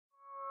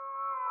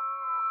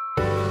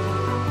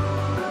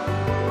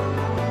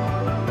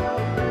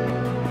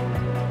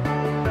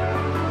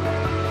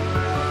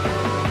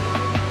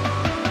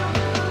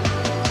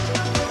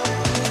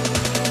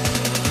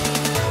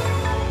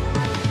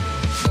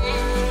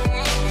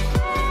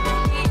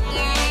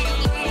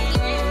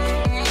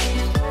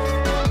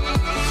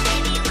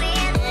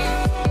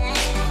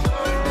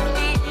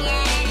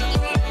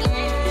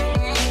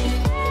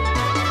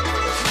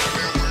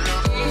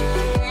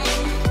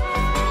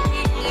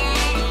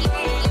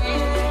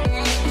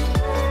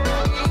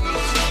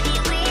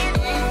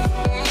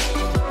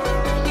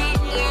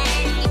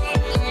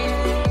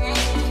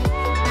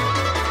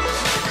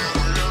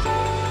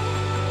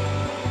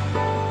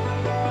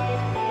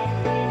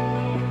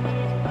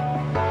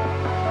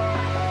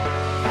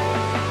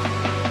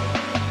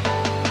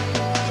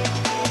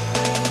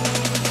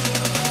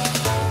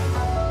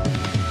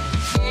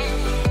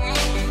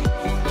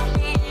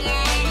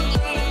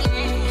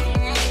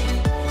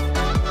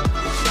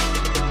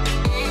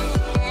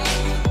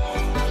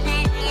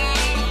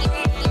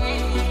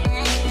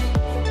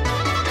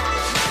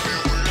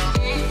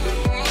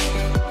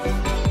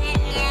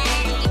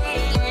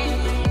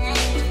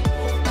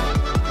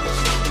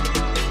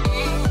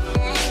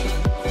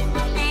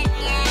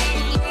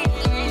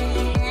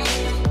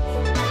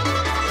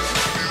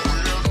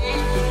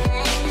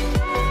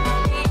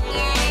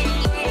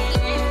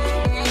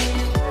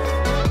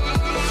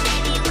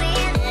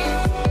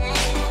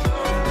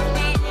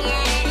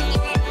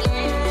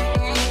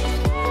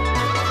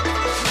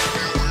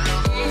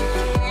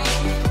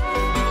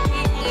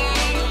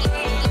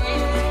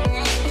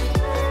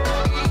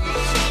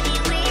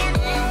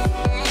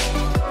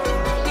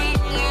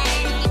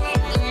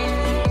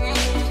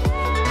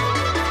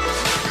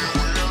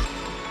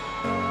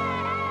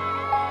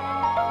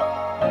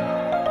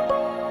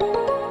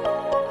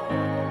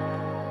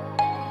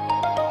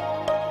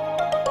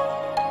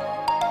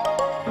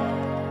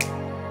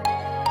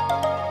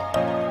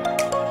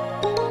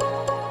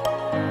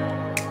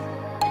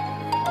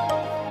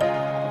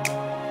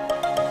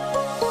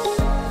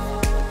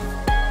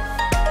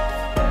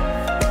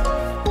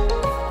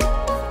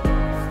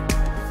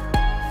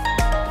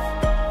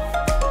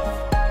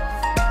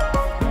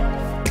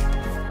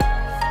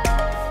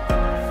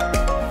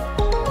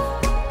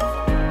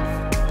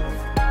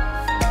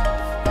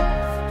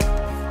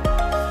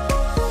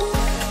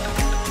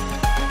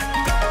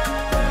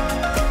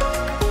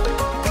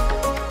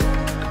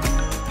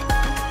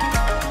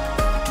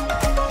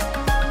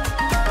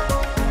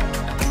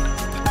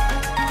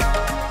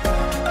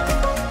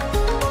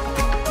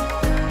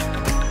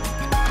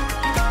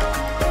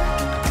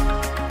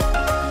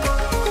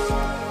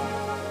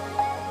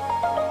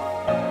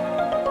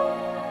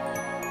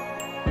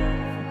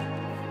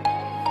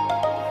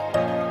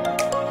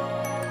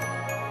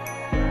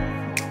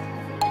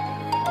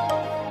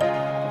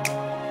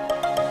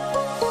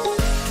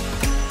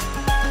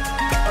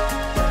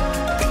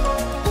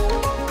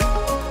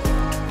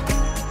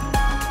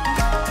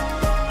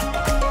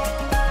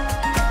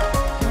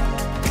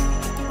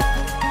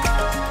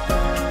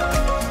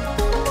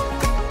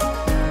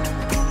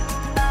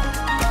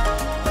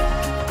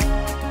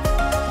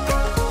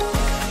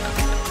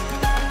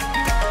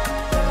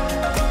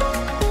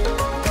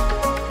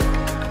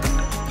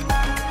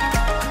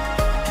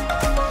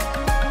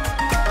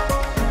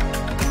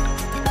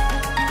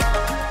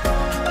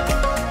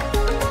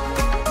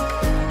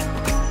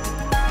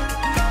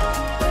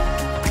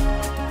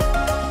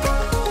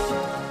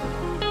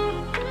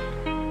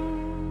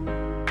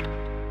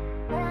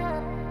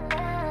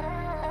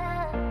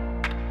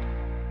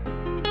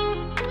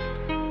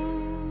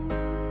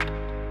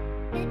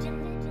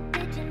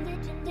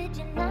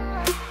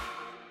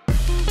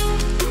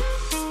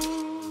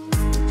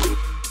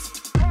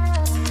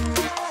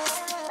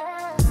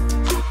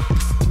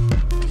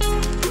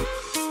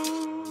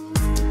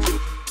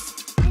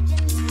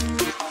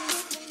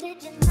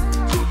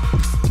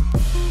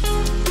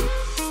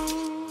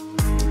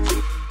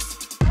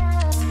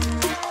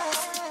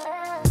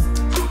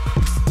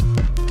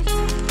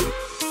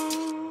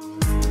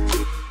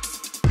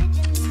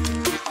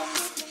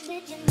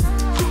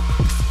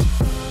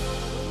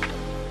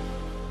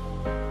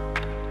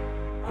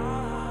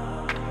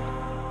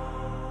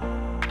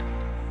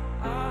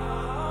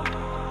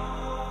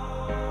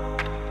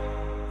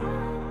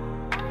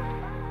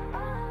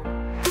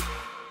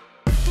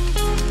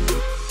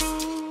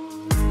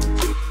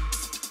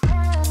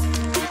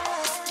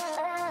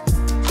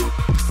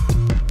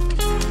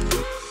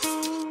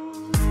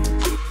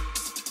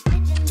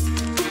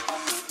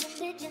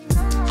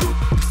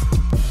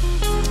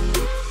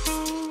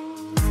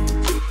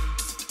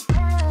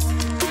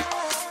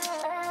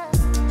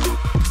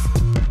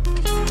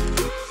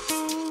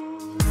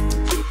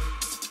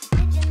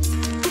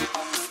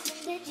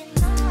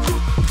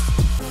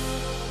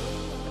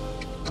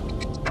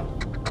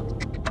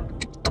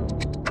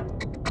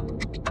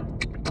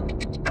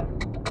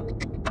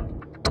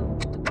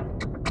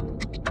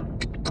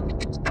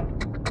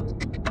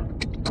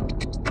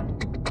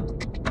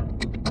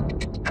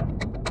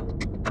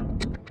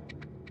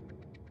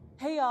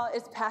Hey y'all,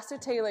 it's Pastor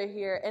Taylor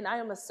here, and I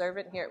am a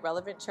servant here at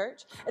Relevant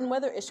Church. And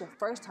whether it's your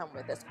first time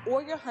with us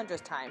or your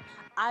 100th time,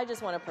 I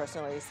just want to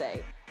personally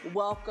say,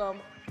 welcome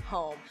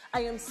home.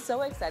 I am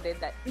so excited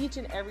that each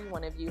and every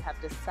one of you have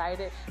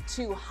decided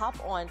to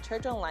hop on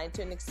Church Online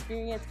to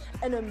experience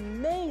an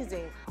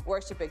amazing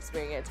worship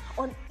experience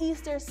on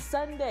Easter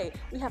Sunday.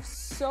 We have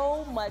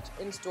so much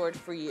in store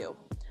for you.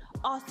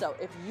 Also,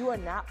 if you are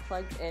not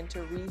plugged into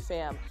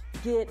ReFam,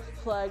 get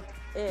plugged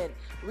in.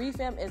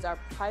 ReFam is our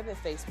private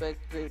Facebook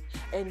group,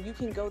 and you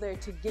can go there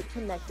to get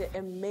connected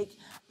and make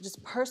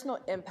just personal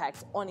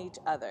impacts on each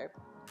other.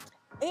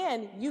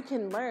 And you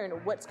can learn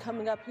what's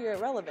coming up here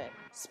at Relevant.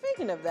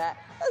 Speaking of that,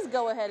 let's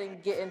go ahead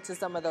and get into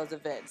some of those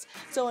events.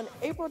 So on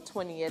April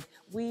 20th,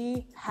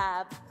 we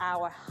have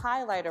our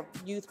Highlighter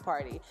Youth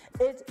Party.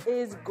 It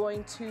is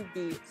going to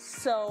be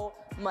so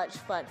much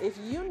fun. If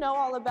you know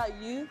all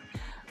about youth,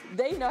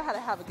 they know how to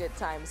have a good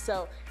time.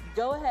 So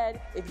go ahead,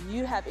 if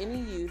you have any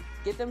youth,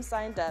 get them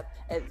signed up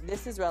at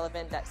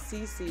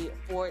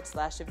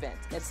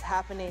thisisrelevant.cc/events. It's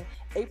happening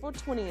April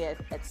 20th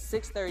at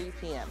 6:30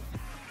 p.m.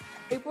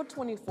 April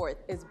 24th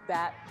is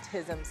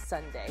Baptism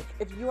Sunday.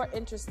 If you are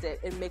interested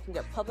in making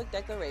a public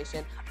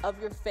declaration of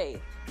your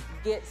faith,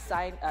 get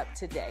signed up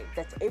today.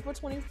 That's April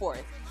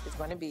 24th. It's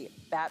going to be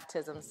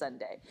Baptism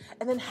Sunday.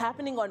 And then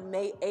happening on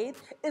May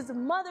 8th is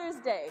Mother's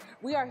Day.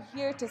 We are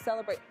here to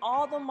celebrate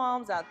all the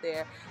moms out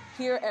there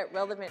here at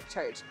Relevant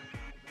Church.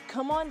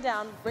 Come on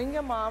down, bring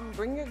your mom,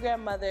 bring your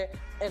grandmother,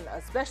 and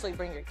especially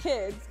bring your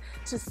kids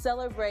to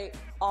celebrate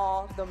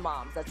all the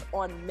moms. That's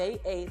on May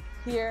 8th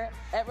here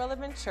at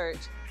Relevant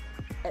Church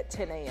at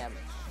 10 a.m.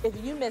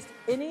 If you missed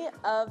any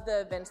of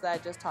the events that I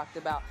just talked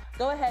about,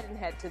 go ahead and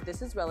head to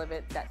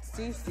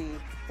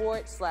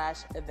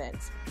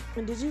thisisrelevant.cc/events.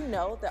 And did you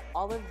know that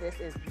all of this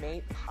is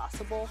made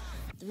possible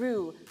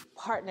through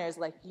partners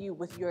like you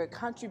with your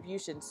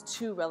contributions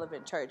to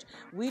Relevant Church?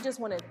 We just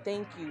want to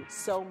thank you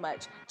so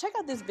much. Check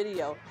out this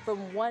video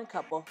from one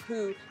couple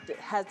who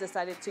has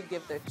decided to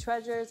give their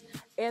treasures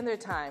and their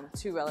time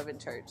to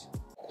Relevant Church.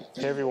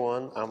 Hey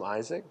everyone, I'm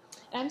Isaac.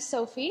 I'm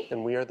Sophie.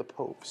 And we are the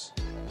Popes.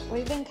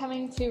 We've been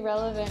coming to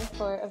Relevant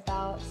for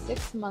about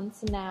 6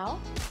 months now.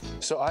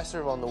 So I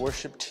serve on the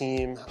worship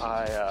team.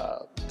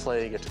 I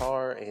play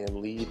guitar and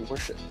lead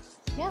worship.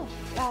 Yeah,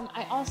 I'm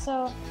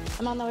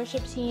on the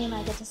worship team.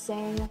 I get to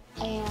sing,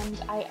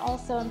 and I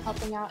also am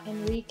helping out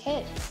in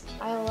Re-Kids.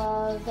 I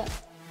love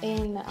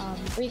in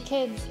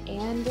Re-Kids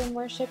and in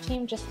worship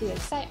team just the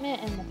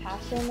excitement and the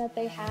passion that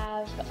they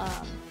have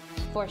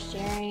for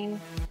sharing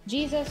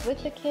Jesus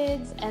with the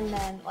kids, and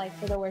then like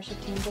for the worship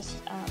team,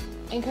 just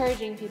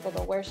encouraging people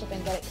to worship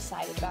and get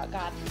excited about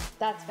God.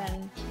 That's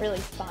been really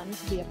fun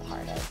to be a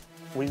part of.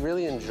 We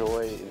really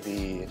enjoy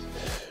the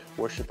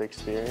worship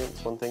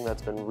experience. One thing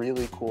that's been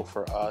really cool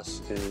for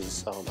us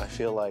is I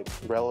feel like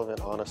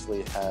Relevant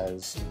honestly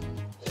has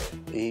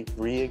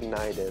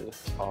reignited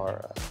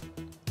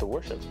the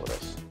worship with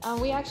us.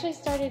 We actually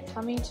started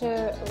coming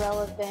to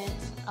Relevant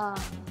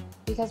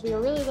because we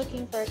were really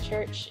looking for a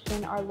church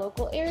in our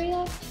local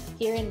area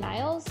here in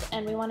Niles,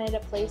 and we wanted a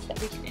place that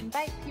we could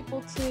invite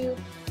people to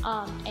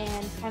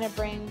and kind of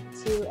bring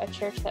to a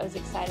church that was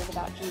excited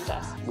about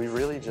Jesus. We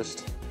really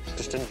just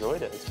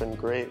enjoyed it. It's been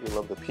great. We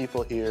love the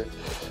people here.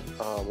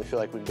 We feel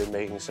like we've been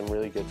making some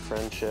really good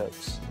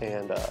friendships,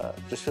 and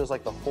just feels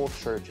like the whole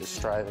church is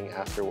striving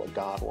after what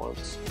God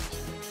wants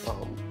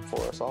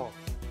for us all.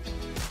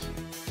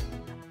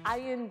 I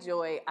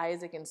enjoy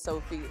Isaac and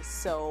Sophie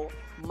so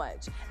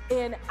much,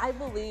 and I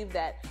believe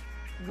that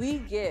we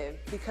give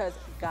because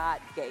God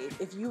gave.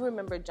 If you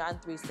remember John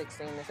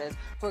 3:16, it says,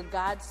 "For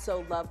God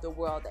so loved the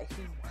world that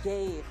he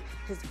gave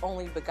his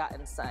only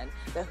begotten Son,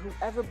 that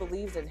whoever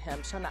believes in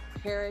him shall not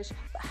perish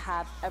but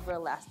have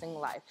everlasting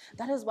life."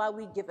 That is why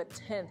we give a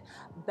 10th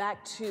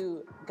back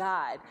to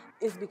God,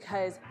 is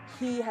because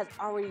he has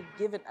already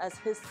given us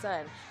his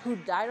Son who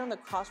died on the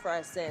cross for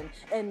our sin,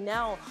 and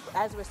now,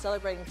 as we're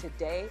celebrating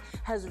today,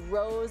 has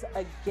rose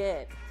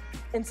again.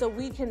 And so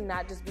we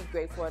cannot just be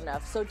grateful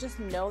enough. So just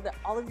know that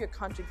all of your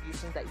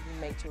contributions that you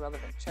make to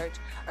Relevant Church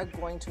are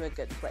going to a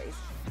good place.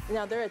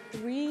 Now, there are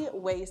 3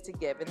 ways to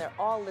give, and they're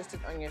all listed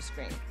on your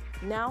screen.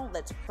 Now,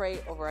 let's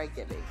pray over our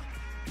giving.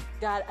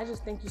 God, I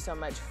just thank you so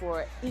much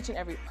for each and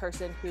every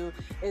person who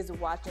is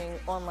watching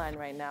online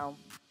right now.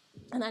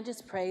 And I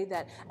just pray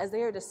that as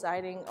they are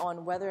deciding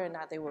on whether or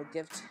not they will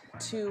give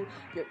to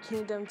your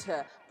kingdom,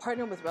 to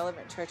partner with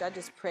Relevant Church, I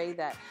just pray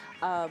that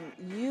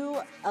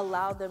you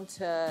allow them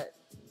to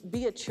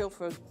be a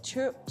cheerful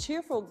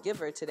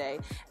giver today,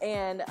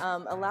 and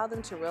allow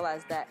them to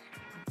realize that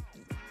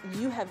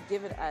you have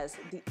given us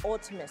the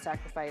ultimate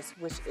sacrifice,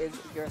 which is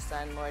your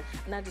Son, Lord.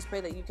 And I just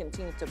pray that you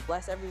continue to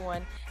bless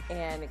everyone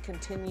and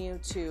continue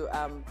to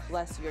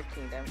bless your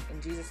kingdom. In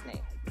Jesus'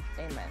 name,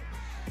 amen.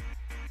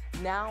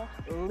 Now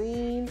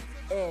lean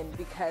in,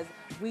 because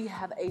we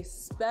have a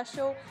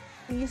special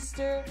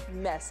Easter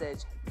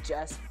message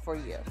just for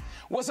you.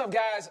 What's up,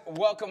 guys?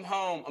 Welcome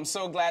home. I'm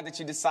so glad that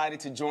you decided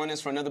to join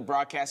us for another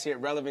broadcast here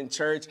at Relevant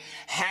Church.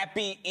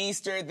 Happy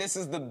Easter. This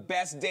is the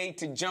best day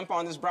to jump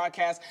on this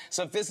broadcast.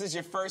 So if this is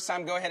your first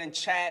time, go ahead and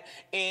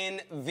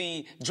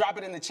drop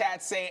it in the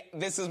chat. Say,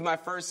 this is my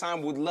first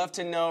time. Would love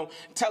to know.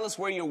 Tell us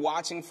where you're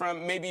watching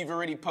from. Maybe you've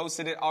already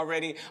posted it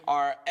already.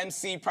 Our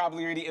MC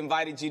probably already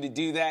invited you to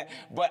do that.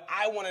 But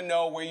I want to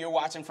know where you're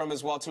watching from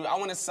as well, too. I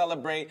want to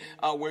celebrate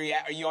where you're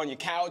at. Are you on your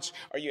couch?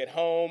 Are you at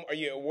home? Are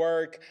you at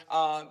work?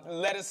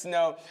 Let us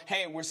know.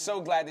 Hey, we're so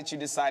glad that you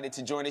decided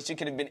to join us. You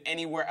could have been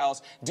anywhere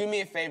else. Do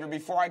me a favor.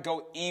 Before I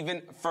go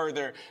even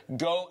further,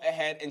 go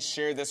ahead and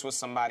share this with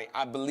somebody.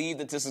 I believe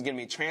that this is going to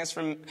be a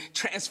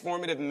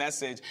transformative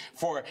message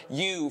for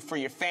you, for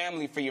your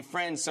family, for your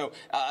friends. So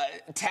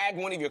tag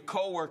one of your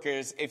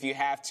coworkers if you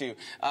have to.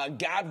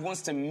 God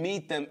wants to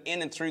meet them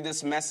in and through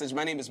this message.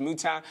 My name is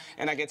Muta,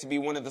 and I get to be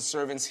one of the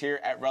servants here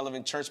at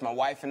Relevant Church. My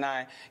wife and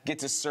I get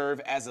to serve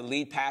as the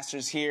lead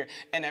pastors here.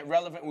 And at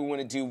Relevant, we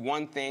want to do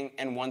one thing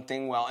and one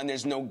thing well. And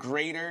there's no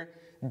greater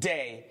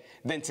day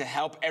than to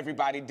help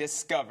everybody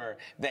discover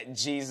that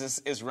Jesus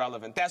is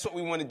relevant. That's what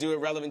we want to do at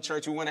Relevant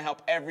Church. We want to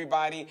help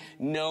everybody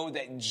know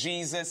that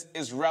Jesus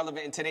is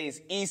relevant. And today is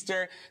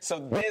Easter, so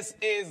this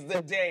is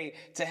the day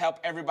to help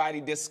everybody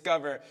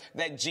discover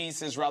that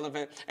Jesus is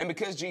relevant. And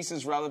because Jesus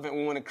is relevant,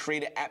 we want to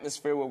create an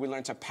atmosphere where we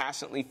learn to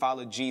passionately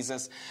follow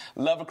Jesus,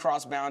 love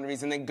across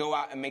boundaries, and then go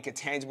out and make a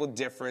tangible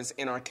difference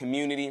in our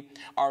community,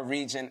 our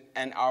region,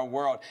 and our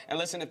world. And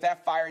listen, if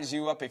that fires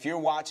you up, if you're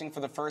watching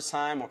for the first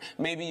time, or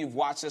maybe you've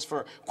watched this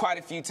for quite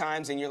a few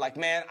times and you're like,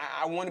 man,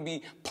 I want to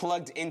be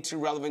plugged into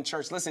Relevant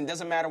Church. Listen, it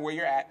doesn't matter where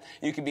you're at.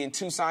 You could be in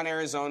Tucson,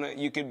 Arizona.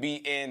 You could be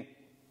in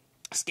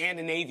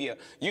Scandinavia.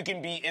 You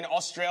can be in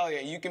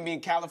Australia. You can be in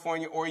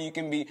California, or you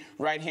can be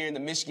right here in the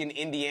Michigan,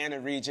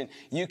 Indiana region.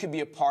 You can be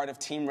a part of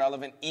Team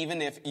Relevant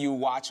even if you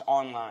watch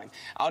online.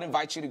 I would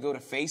invite you to go to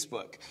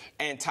Facebook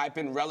and type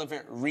in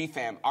Relevant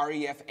Refam,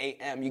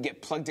 R-E-F-A-M. You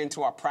get plugged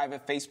into our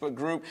private Facebook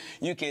group.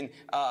 You can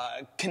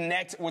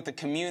connect with the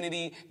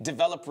community,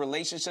 develop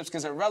relationships,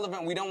 because at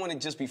Relevant, we don't want to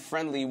just be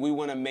friendly. We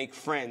want to make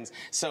friends.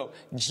 So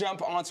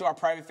jump onto our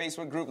private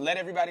Facebook group. Let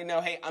everybody know,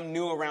 hey, I'm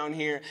new around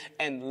here,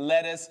 and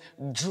let us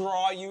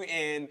draw you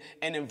in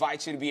and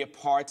invite you to be a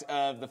part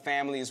of the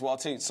family as well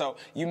too. So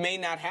you may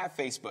not have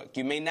Facebook.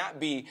 You may not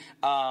be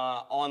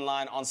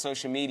online on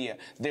social media.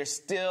 There's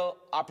still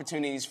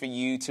opportunities for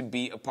you to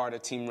be a part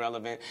of Team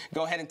Relevant.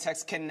 Go ahead and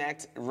text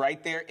connect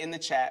right there in the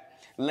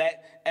chat.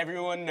 Let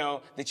everyone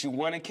know that you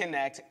want to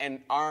connect,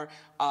 and our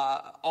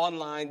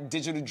online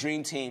digital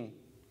dream team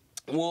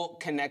we'll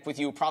connect with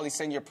you. We'll probably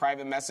send you a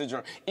private message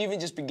or even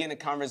just begin a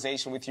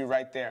conversation with you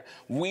right there.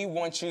 We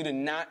want you to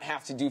not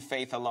have to do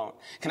faith alone.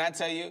 Can I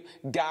tell you,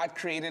 God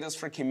created us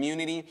for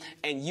community,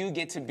 and you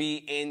get to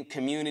be in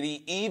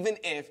community even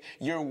if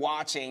you're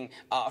watching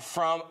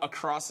from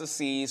across the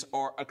seas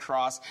or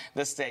across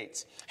the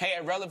states. Hey,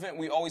 at Relevant,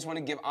 we always want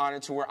to give honor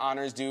to where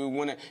honor is due. We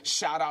want to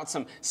shout out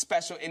some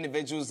special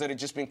individuals that have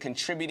just been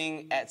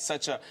contributing at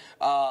such a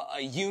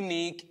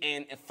unique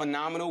and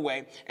phenomenal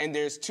way. And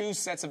there's two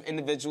sets of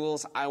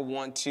individuals I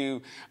want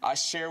to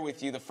share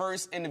with you. The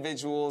first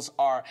individuals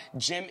are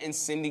Jim and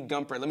Cindy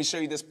Gumper. Let me show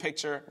you this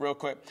picture real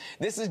quick.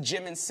 This is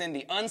Jim and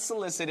Cindy,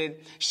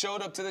 unsolicited,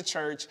 showed up to the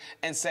church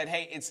and said,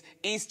 hey, it's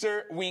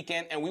Easter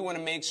weekend, and we want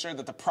to make sure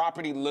that the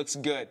property looks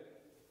good.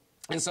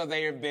 And so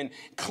they have been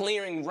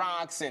clearing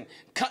rocks and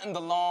cutting the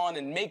lawn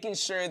and making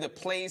sure the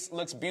place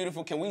looks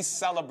beautiful. Can we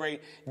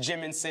celebrate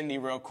Jim and Cindy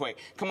real quick?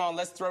 Come on,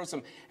 let's throw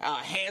some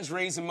hands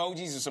raised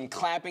emojis or some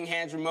clapping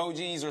hands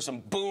emojis or some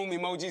boom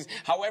emojis.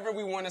 However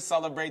we want to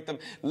celebrate them,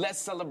 let's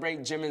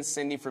celebrate Jim and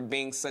Cindy for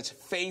being such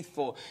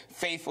faithful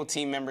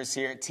team members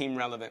here at Team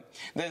Relevant.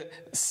 The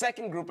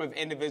second group of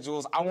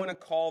individuals, I want to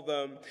call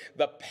them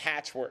the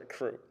Patchwork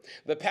Crew.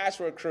 The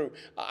Patchwork Crew.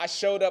 I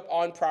showed up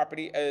on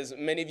property, as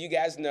many of you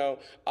guys know,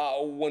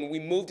 when we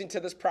moved into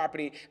this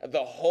property.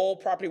 The whole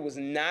property was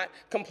not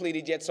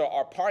completed yet, so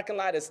our parking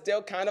lot is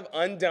still kind of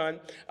undone.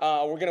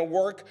 We're going to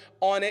work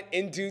on it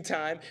in due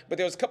time, but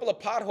there was a couple of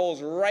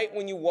potholes right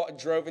when you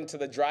drove into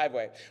the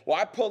driveway. Well,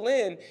 I pull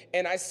in,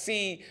 and I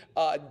see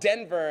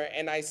Denver,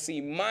 and I see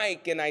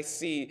Mike, and I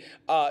see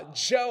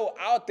Joe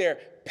out there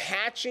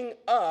patching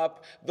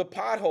up the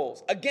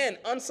potholes. Again,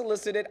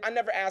 unsolicited. I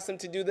never asked them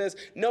to do this.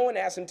 No one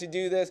asked them to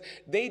do this.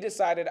 They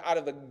decided out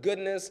of the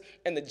goodness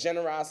and the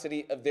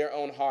generosity of their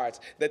own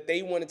hearts that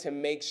they wanted to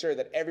make sure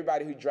that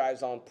everybody who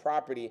drives on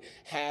property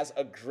has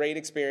a great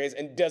experience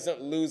and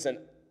doesn't lose an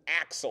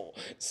axle.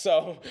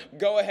 So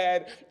go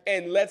ahead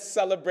and let's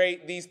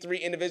celebrate these three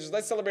individuals.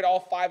 Let's celebrate all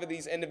five of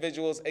these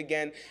individuals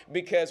again,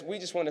 because we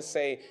just want to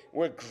say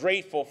we're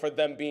grateful for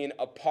them being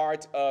a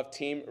part of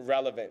Team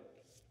Relevant.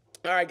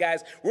 All right,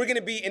 guys, we're going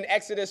to be in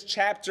Exodus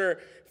chapter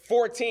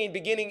 14,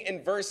 beginning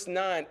in verse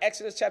 9.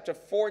 Exodus chapter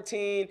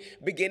 14,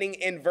 beginning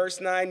in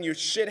verse 9. You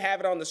should have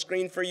it on the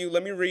screen for you.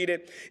 Let me read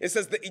it. It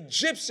says, the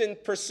Egyptians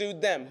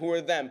pursued them. Who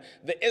are them?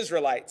 The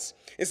Israelites.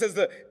 It says,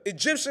 the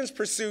Egyptians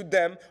pursued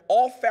them,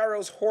 all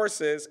Pharaoh's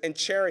horses and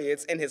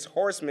chariots and his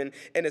horsemen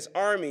and his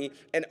army,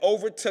 and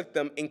overtook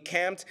them,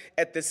 encamped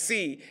at the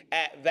sea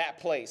at that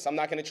place. I'm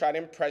not going to try to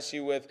impress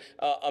you with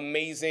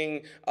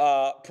amazing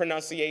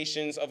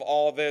pronunciations of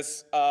all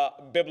this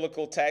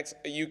biblical text.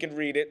 You can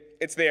read it.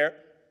 It's there.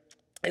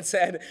 It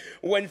said,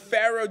 when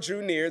Pharaoh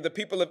drew near, the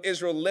people of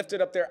Israel lifted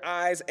up their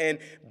eyes, and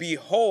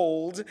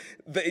behold,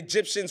 the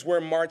Egyptians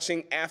were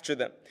marching after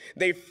them.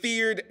 They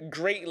feared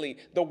greatly.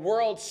 The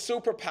world's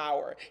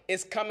superpower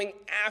is coming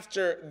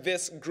after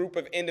this group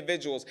of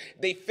individuals.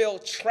 They feel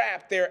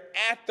trapped. They're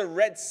at the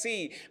Red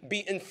Sea.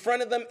 In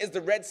front of them is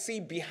the Red Sea.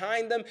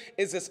 Behind them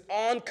is this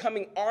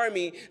oncoming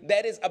army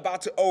that is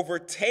about to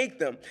overtake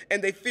them.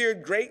 And they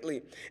feared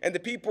greatly. And the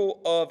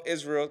people of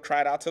Israel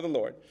cried out to the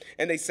Lord.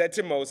 And they said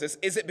to Moses,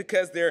 is it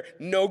because there are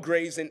no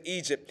graves in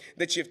Egypt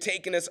that you have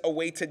taken us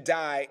away to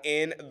die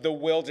in the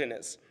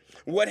wilderness?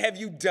 What have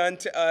you done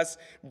to us,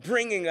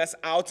 bringing us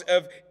out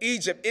of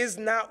Egypt? Is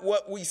not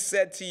what we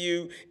said to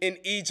you in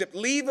Egypt?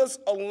 Leave us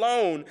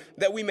alone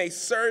that we may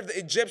serve the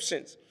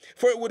Egyptians.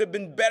 For it would have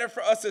been better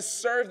for us to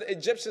serve the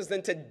Egyptians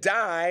than to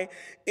die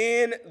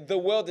in the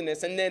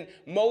wilderness. And then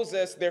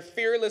Moses, their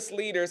fearless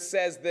leader,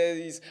 says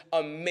these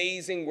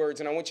amazing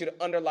words. And I want you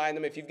to underline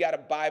them. If you've got a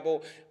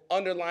Bible,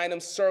 underline them,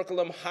 circle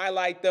them,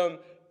 highlight them.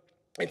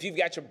 If you've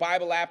got your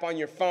Bible app on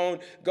your phone,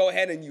 go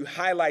ahead and you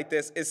highlight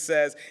this. It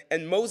says,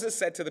 and Moses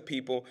said to the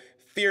people,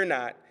 fear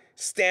not,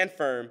 stand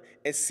firm,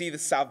 and see the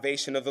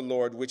salvation of the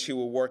Lord, which he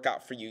will work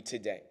out for you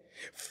today.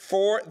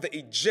 For the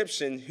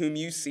Egyptian whom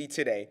you see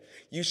today,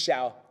 you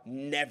shall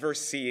never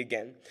see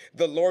again.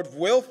 The Lord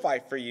will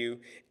fight for you,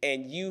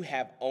 and you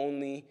have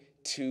only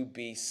to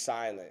be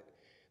silent.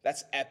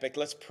 That's epic.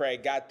 Let's pray.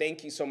 God,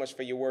 thank you so much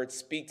for your word.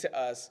 Speak to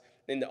us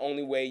in the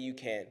only way you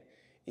can.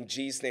 In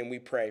Jesus' name we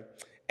pray.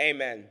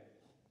 Amen.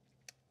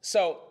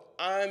 So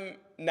I'm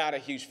not a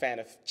huge fan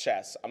of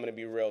chess. I'm going to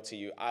be real to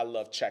you. I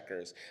love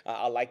checkers.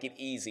 I like it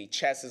easy.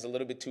 Chess is a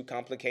little bit too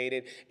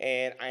complicated,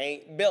 and I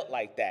ain't built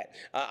like that.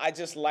 I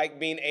just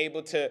like being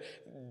able to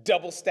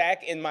double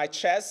stack in my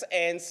chess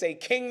and say,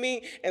 king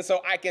me, and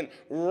so I can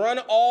run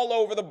all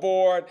over the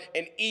board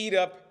and eat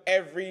up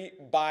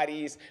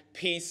everybody's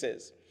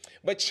pieces.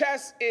 But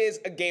chess is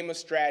a game of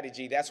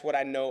strategy. That's what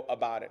I know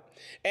about it.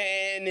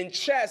 And in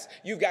chess,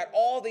 you've got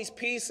all these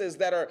pieces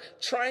that are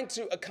trying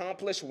to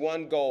accomplish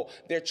one goal.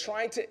 They're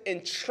trying to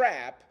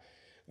entrap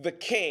the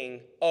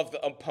king of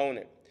the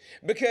opponent.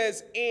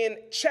 Because in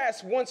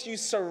chess, once you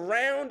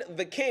surround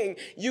the king,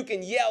 you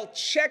can yell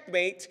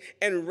checkmate,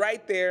 and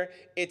right there,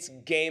 it's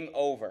game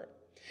over.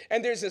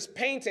 And there's this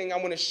painting I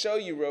want to show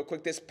you real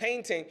quick. This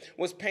painting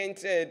was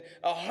painted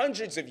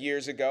hundreds of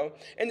years ago.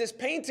 And this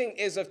painting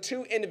is of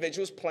two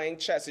individuals playing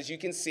chess. As you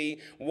can see,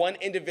 one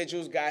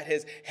individual's got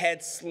his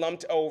head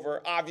slumped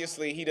over.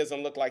 Obviously, he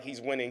doesn't look like he's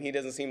winning. He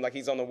doesn't seem like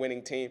he's on the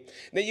winning team.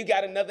 Then you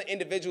got another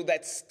individual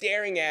that's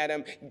staring at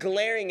him,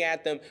 glaring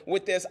at them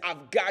with this,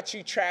 I've got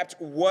you trapped.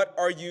 What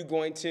are you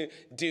going to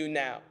do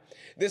now?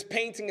 This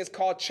painting is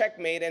called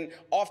Checkmate, and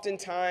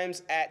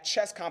oftentimes at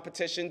chess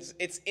competitions,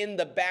 it's in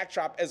the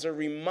backdrop as a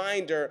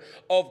reminder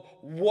of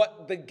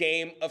what the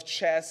game of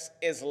chess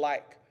is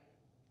like.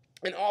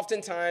 And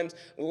oftentimes,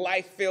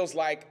 life feels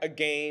like a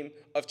game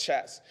of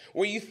chess,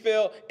 where you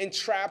feel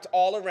entrapped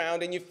all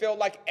around and you feel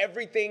like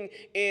everything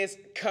is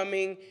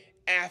coming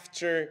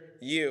after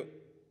you.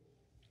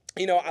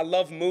 You know, I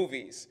love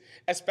movies,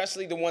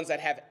 especially the ones that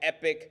have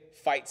epic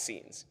fight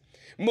scenes.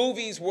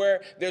 Movies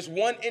where there's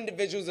one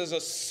individual, there's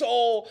a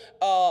sole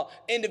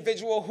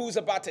individual who's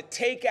about to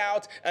take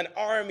out an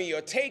army or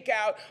take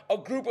out a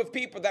group of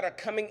people that are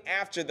coming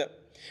after them.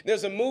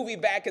 There's a movie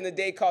back in the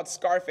day called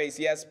Scarface.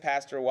 Yes,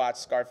 Pastor watched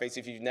Scarface.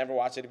 If you've never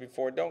watched it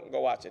before, don't go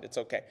watch it. It's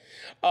okay.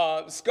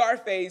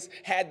 Scarface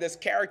had this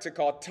character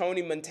called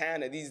Tony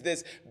Montana. He's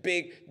this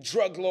big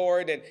drug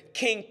lord and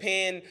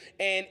kingpin.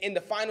 And in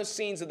the final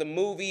scenes of the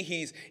movie,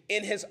 he's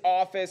in his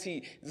office.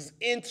 He's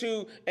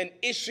into an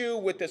issue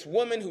with this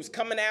woman who's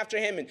coming after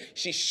him, and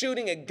she's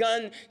shooting a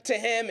gun to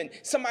him. And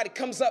somebody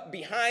comes up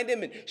behind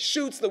him and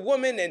shoots the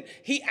woman. And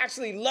he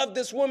actually loved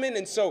this woman,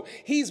 and so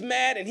he's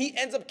mad, and he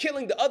ends up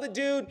killing the other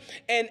dude.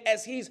 And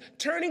as he's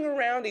turning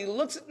around, he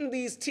looks at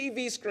these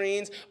TV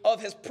screens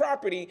of his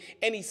property,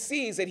 and he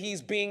sees that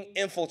he's being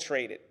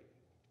infiltrated.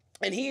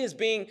 And he is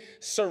being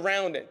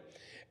surrounded.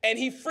 And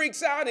he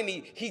freaks out and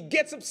he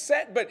gets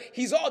upset, but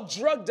he's all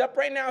drugged up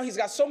right now. He's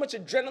got so much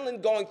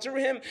adrenaline going through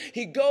him.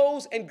 He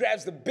goes and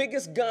grabs the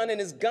biggest gun in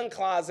his gun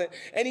closet,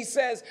 and he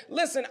says,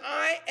 listen,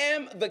 I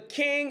am the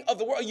king of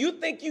the world. You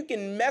think you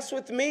can mess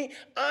with me?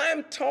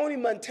 I'm Tony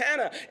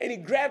Montana. And he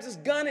grabs his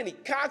gun and he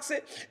cocks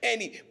it, and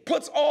he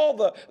puts all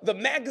the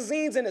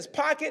magazines in his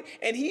pocket,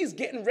 and he's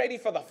getting ready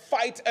for the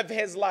fight of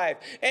his life.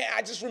 And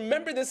I just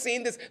remember this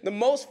scene, the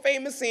most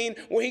famous scene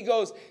where he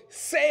goes,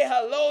 say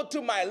hello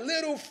to my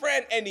little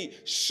friend. And and he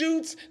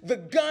shoots the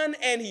gun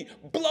and he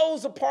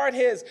blows apart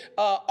his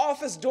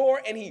office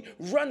door and he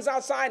runs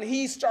outside and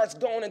he starts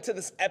going into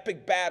this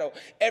epic battle.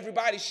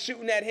 Everybody's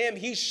shooting at him.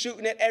 He's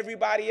shooting at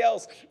everybody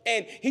else.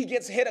 And he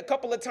gets hit a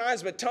couple of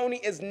times, but Tony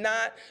is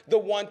not the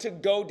one to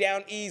go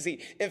down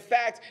easy. In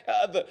fact,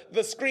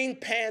 the screen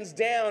pans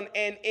down,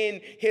 and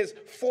in his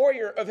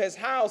foyer of his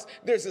house,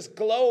 there's this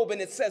globe,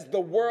 and it says, "The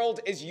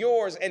world is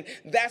yours." And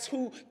that's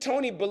who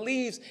Tony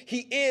believes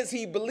he is.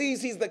 He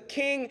believes he's the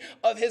king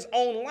of his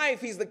own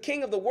life. He's the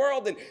king of the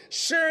world. And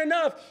sure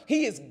enough,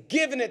 he is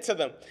giving it to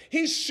them.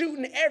 He's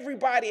shooting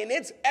everybody, and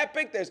it's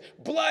epic. There's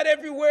blood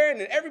everywhere,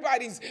 and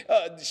everybody's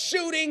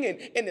shooting, and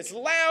it's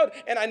loud.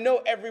 And I know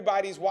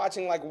everybody's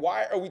watching like,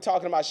 why are we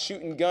talking about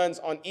shooting guns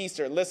on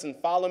Easter? Listen,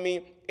 follow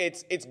me.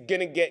 It's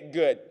gonna get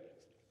good.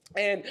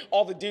 And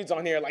all the dudes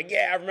on here are like,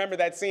 yeah, I remember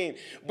that scene.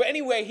 But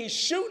anyway, he's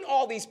shooting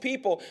all these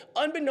people.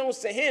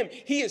 Unbeknownst to him,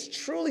 he is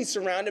truly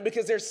surrounded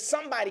because there's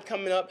somebody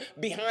coming up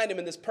behind him,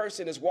 and this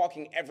person is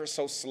walking ever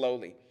so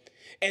slowly.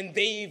 And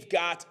they've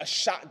got a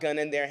shotgun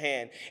in their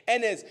hand.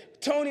 And as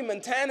Tony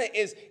Montana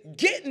is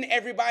getting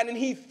everybody, and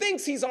he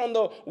thinks he's on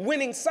the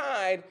winning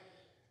side,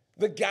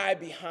 the guy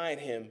behind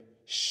him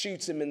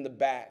shoots him in the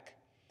back.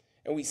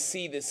 And we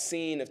see this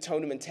scene of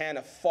Tony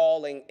Montana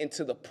falling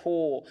into the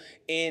pool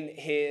in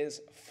his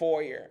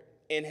foyer,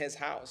 in his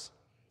house.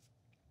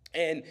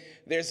 And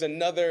there's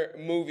another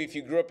movie, if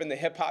you grew up in the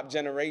hip-hop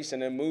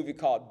generation, a movie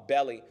called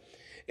Belly.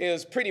 It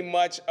was pretty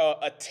much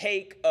a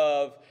take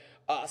of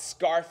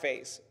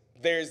Scarface.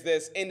 There's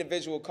this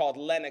individual called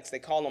Lennox. They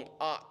call him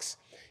Ox.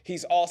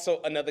 He's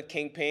also another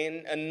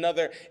kingpin,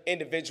 another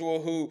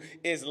individual who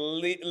is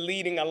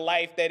leading a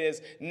life that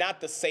is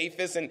not the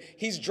safest, and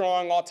he's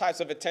drawing all types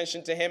of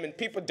attention to him, and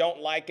people don't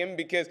like him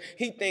because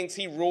he thinks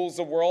he rules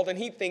the world, and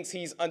he thinks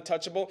he's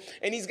untouchable,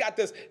 and he's got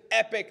this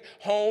epic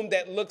home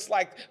that looks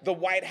like the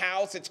White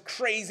House. It's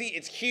crazy,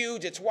 it's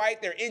huge, it's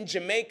white. They're in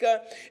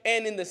Jamaica,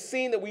 and in the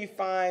scene that we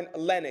find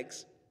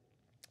Lennox,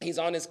 he's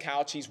on his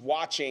couch, he's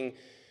watching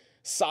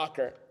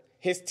soccer.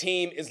 His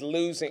team is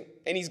losing,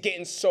 and he's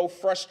getting so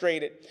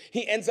frustrated.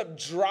 He ends up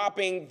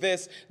dropping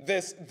this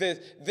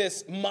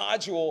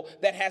module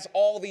that has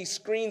all these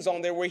screens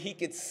on there where he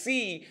could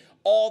see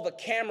all the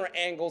camera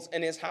angles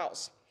in his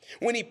house.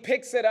 When he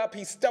picks it up,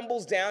 he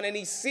stumbles down, and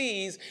he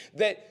sees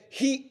that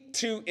he,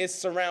 too, is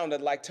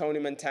surrounded like Tony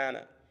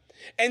Montana.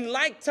 And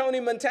like Tony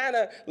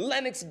Montana,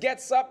 Lennox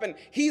gets up, and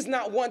he's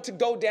not one to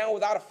go down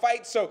without a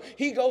fight, so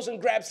he goes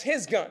and grabs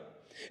his gun.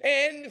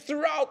 And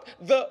throughout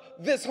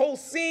this whole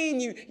scene,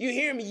 you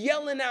hear him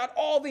yelling out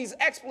all these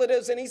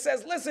expletives, and he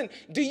says, listen,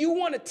 do you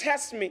want to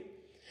test me?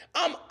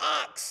 I'm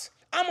Ox.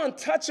 I'm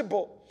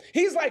untouchable.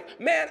 He's like,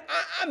 man,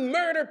 I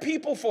murder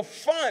people for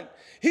fun.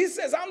 He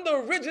says, I'm the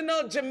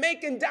original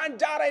Jamaican Don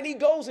Dada, and he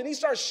goes and he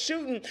starts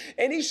shooting,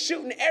 and he's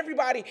shooting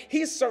everybody.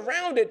 He's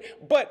surrounded,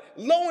 but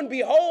lo and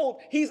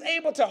behold, he's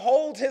able to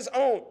hold his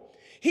own.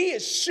 He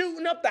is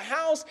shooting up the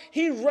house.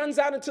 He runs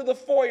out into the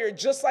foyer,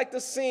 just like the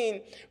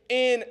scene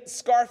in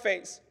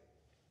Scarface.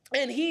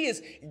 And he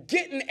is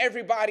getting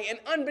everybody. And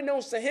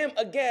unbeknownst to him,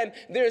 again,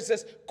 there's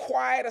this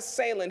quiet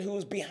assailant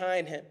who's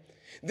behind him.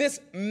 This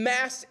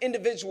masked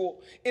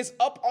individual is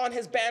up on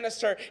his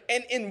banister.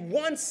 And in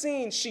one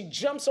scene, she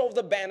jumps over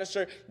the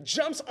banister,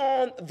 jumps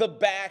on the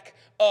back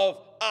of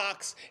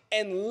Ox,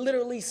 and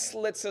literally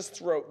slits his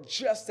throat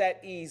just that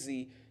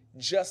easy,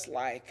 just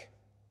like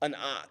an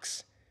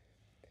ox.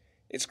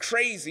 It's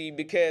crazy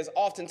because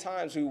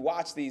oftentimes we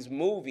watch these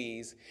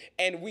movies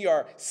and we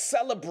are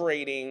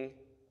celebrating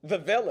the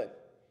villain.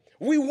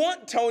 We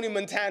want Tony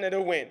Montana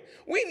to win.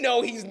 We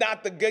know he's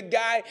not the good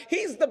guy.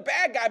 He's the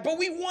bad guy, but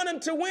we want him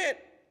to win.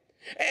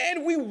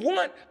 And we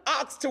want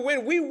Ox to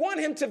win. We want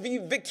him to be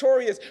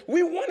victorious.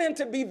 We want him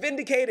to be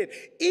vindicated.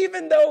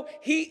 Even though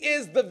he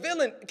is the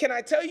villain, can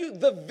I tell you,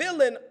 the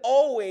villain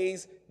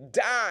always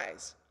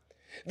dies.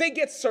 They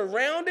get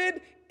surrounded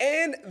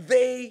and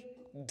they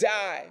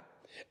die.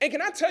 And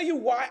can I tell you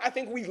why I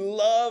think we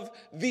love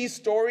these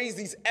stories,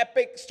 these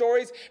epic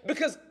stories?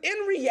 Because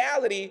in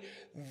reality,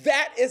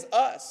 that is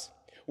us.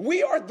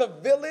 We are the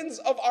villains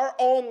of our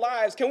own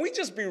lives. Can we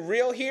just be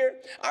real here?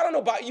 I don't know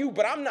about you,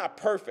 but I'm not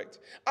perfect.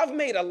 I've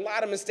made a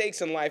lot of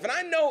mistakes in life. And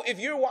I know if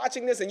you're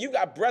watching this and you've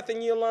got breath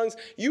in your lungs,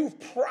 you've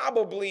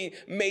probably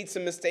made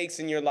some mistakes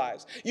in your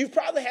lives. You've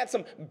probably had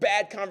some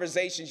bad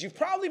conversations. You've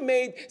probably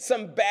made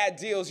some bad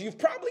deals. You've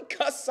probably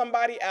cussed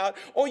somebody out,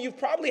 or you've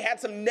probably had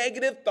some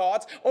negative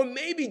thoughts, or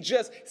maybe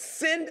just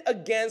sinned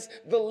against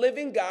the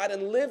living God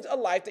and lived a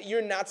life that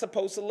you're not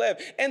supposed to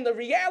live. And the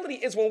reality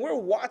is when we're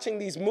watching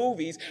these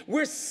movies,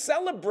 we're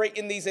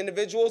celebrating these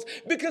individuals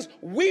because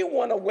we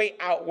want a way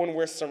out when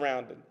we're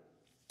surrounded.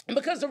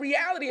 Because the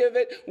reality of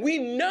it, we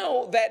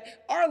know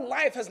that our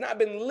life has not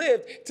been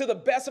lived to the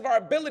best of our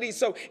ability.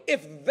 So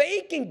if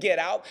they can get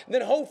out,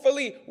 then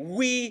hopefully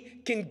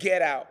we can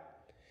get out.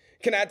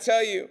 Can I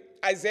tell you,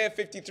 Isaiah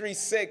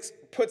 53:6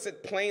 puts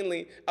it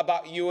plainly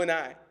about you and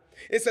I.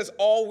 It says,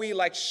 all we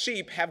like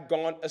sheep have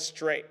gone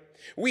astray.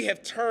 We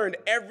have turned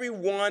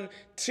everyone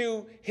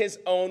to his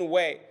own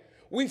way.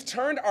 We've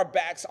turned our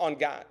backs on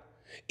God.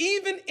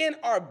 Even in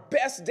our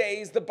best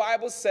days, the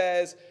Bible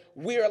says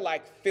we are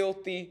like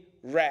filthy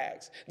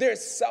rags.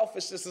 There's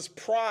selfishness, there's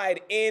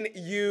pride in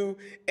you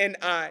and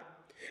I.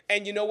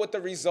 And you know what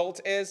the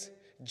result is?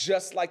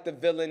 Just like the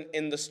villain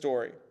in the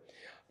story.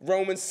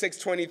 Romans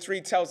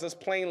 6:23 tells us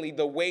plainly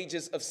the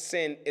wages of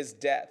sin is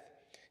death.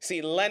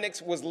 See,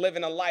 Lennox was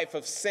living a life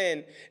of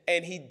sin,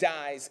 and he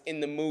dies in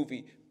the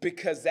movie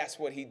because that's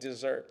what he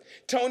deserved.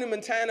 Tony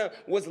Montana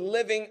was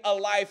living a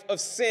life of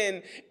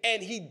sin,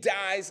 and he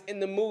dies in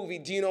the movie.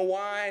 Do you know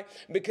why?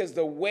 Because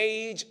the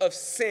wage of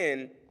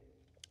sin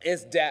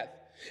is death.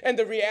 And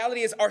the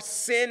reality is our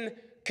sin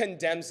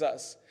condemns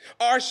us.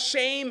 Our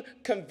shame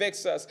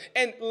convicts us.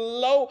 And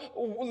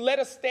let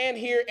us stand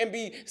here and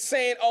be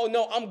saying, oh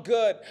no, I'm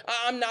good.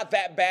 I'm not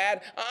that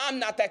bad. I'm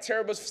not that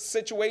terrible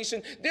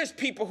situation. There's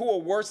people who are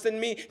worse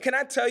than me. Can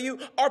I tell you,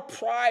 our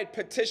pride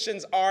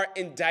petitions our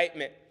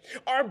indictment.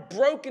 Our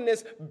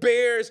brokenness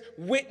bears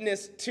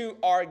witness to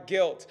our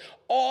guilt.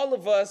 All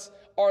of us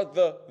are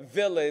the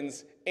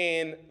villains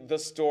in the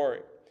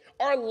story.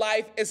 Our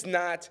life is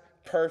not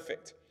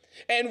perfect.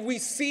 And we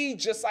see,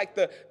 just like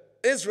the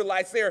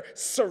Israelites, they're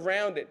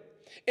surrounded.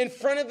 In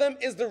front of them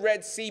is the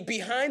Red Sea.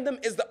 Behind them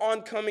is the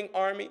oncoming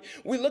army.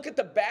 We look at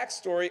the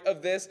backstory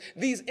of this.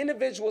 These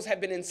individuals have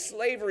been in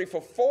slavery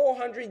for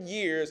 400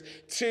 years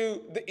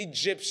to the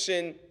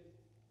Egyptian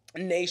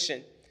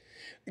nation.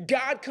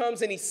 God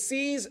comes and he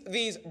sees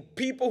these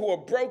people who are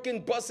broken,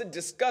 busted,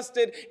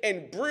 disgusted,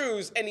 and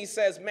bruised. And he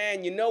says,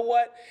 man, you know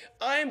what?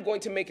 I'm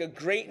going to make a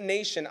great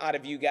nation out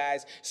of you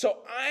guys. So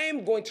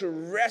I'm going to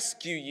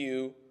rescue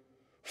you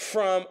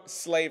from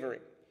slavery.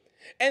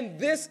 And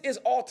this is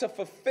all to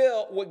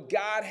fulfill what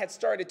God had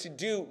started to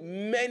do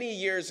many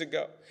years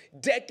ago,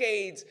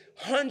 decades,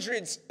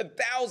 hundreds,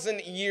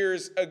 1,000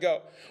 years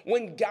ago,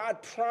 when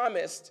God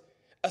promised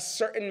a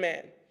certain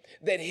man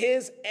that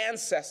his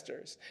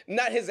ancestors,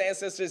 not his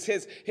ancestors,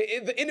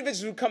 the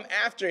individuals who come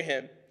after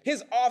him,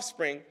 his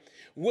offspring,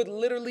 would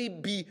literally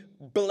be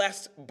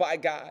blessed by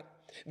God.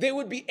 They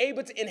would be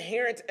able to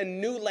inherit a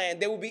new land.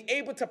 They would be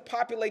able to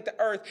populate the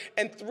earth.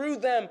 And through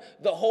them,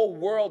 the whole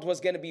world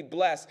was going to be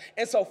blessed.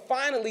 And so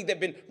finally, they've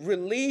been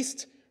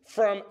released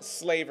from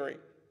slavery.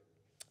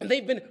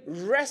 They've been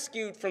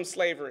rescued from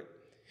slavery.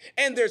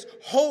 And there's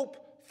hope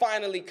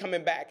finally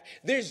coming back.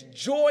 There's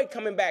joy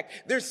coming back.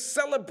 There's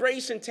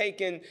celebration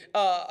taking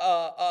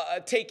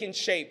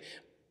shape.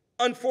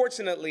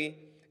 Unfortunately,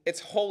 it's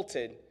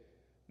halted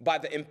by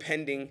the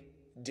impending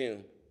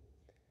doom.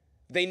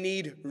 They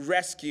need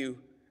rescue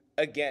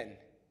again.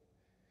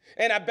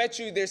 And I bet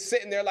you they're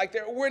sitting there like,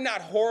 we're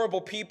not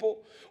horrible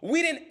people.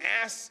 We didn't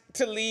ask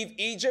to leave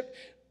Egypt.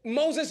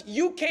 Moses,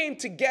 you came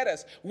to get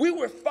us. We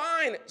were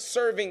fine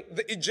serving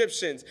the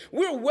Egyptians.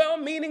 We were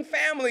well-meaning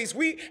families.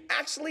 We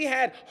actually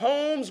had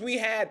homes. We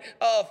had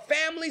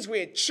families. We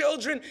had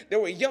children.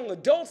 There were young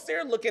adults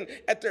there looking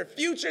at their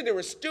future. There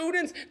were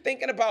students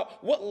thinking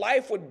about what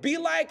life would be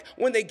like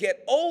when they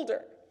get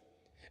older.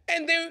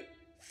 And they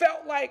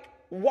felt like,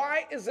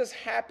 why is this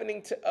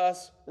happening to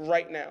us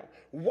right now?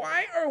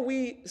 Why are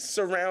we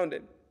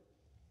surrounded?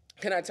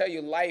 Can I tell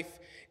you, life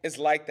is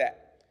like that.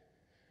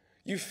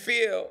 You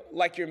feel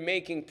like you're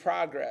making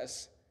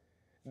progress,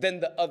 then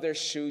the other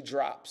shoe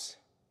drops.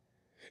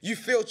 You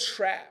feel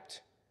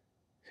trapped.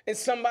 And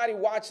somebody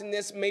watching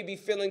this may be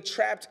feeling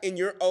trapped in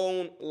your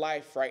own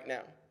life right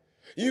now.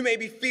 You may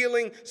be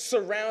feeling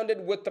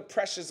surrounded with the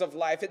pressures of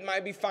life. It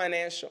might be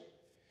financial.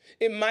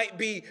 It might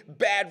be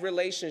bad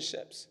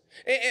relationships.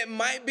 It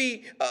might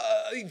be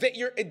that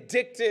you're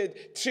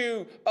addicted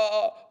to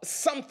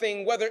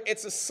something, whether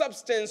it's a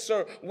substance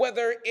or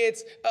whether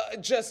it's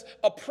just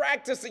a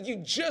practice that you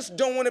just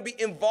don't want to be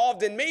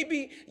involved in.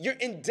 Maybe you're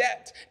in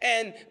debt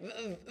and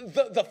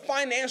the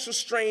financial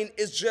strain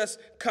is just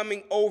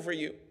coming over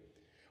you.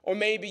 Or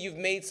maybe you've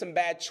made some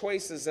bad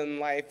choices in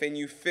life and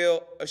you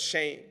feel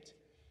ashamed.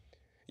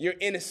 You're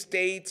in a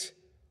state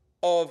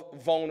of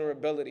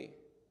vulnerability.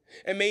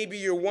 And maybe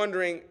you're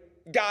wondering,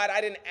 God, I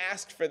didn't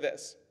ask for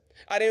this.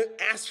 I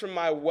didn't ask for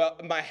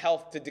my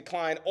health to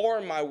decline or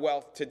my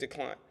wealth to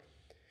decline.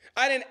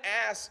 I didn't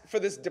ask for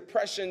this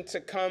depression to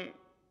come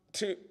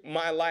to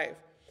my life.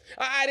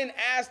 I didn't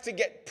ask to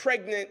get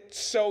pregnant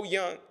so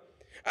young.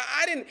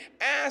 I didn't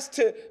ask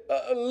to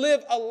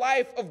live a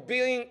life of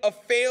being a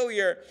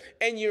failure.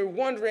 And you're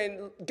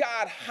wondering,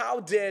 God,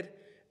 how did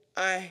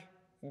I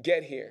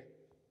get here?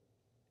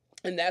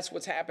 And that's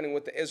what's happening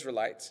with the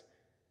Israelites.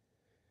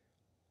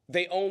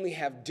 They only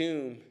have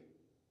doom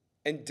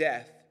and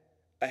death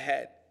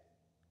ahead.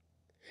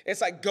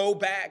 It's like go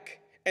back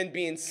and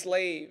be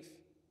enslaved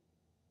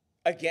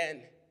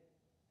again,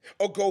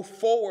 or go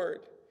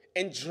forward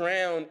and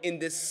drown in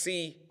this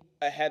sea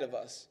ahead of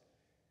us.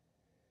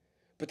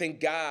 But then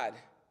God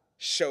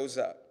shows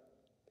up.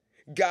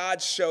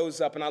 God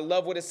shows up, and I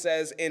love what it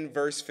says in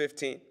verse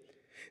 15.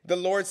 The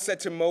Lord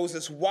said to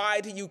Moses, "Why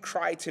do you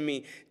cry to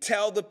me?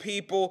 Tell the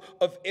people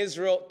of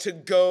Israel to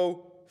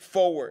go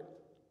forward.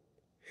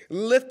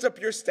 Lift up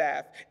your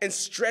staff and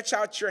stretch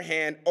out your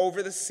hand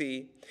over the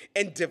sea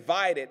and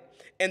divide it,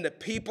 and the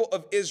people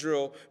of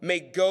Israel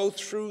may go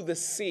through the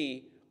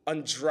sea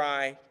on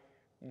dry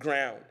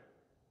ground.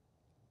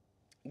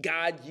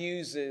 God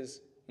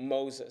uses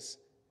Moses.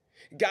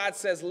 God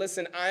says,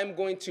 listen, I'm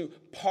going to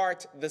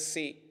part the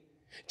sea.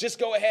 Just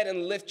go ahead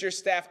and lift your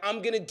staff.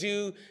 I'm going to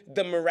do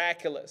the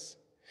miraculous.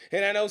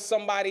 And I know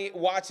somebody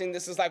watching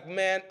this is like,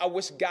 man, I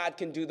wish God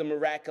can do the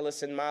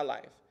miraculous in my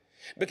life,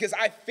 because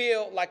I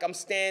feel like I'm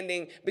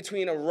standing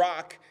between a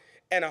rock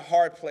and a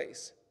hard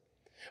place.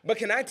 But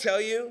can I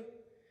tell you,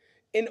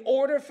 in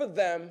order for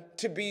them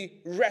to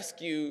be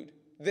rescued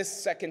this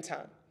second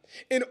time,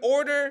 in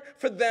order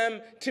for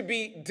them to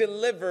be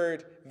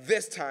delivered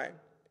this time,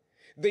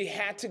 they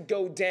had to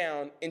go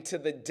down into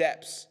the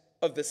depths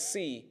of the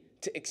sea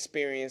to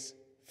experience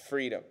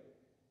freedom.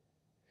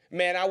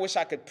 Man, I wish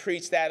I could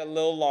preach that a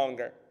little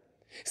longer.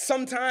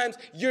 Sometimes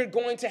you're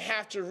going to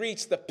have to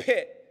reach the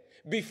pit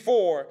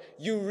before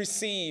you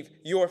receive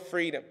your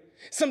freedom.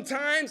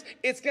 Sometimes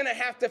it's going to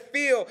have to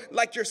feel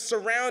like you're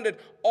surrounded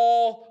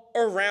all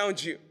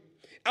around you.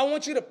 I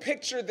want you to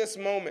picture this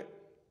moment.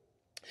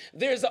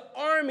 There's an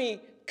army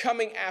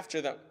coming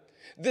after them.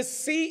 The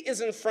sea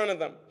is in front of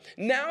them.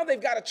 Now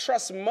they've got to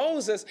trust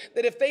Moses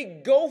that if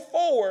they go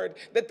forward,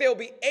 that they'll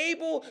be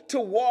able to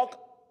walk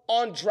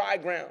on dry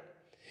ground.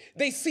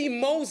 They see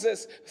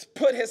Moses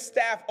put his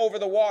staff over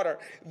the water.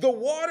 The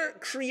water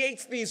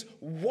creates these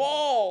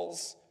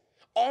walls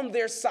on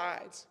their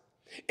sides.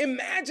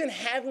 Imagine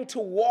having to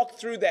walk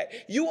through that.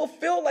 You will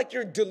feel like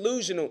you're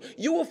delusional.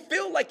 You will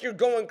feel like you're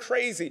going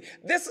crazy.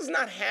 This is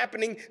not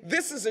happening.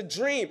 This is a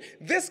dream.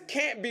 This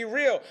can't be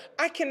real.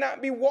 I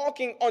cannot be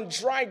walking on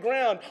dry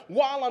ground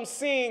while I'm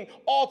seeing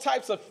all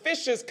types of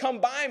fishes come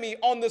by me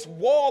on this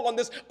wall, on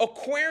this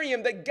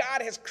aquarium that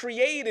God has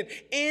created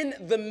in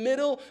the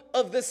middle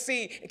of the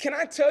sea. Can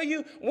I tell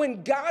you,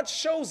 when God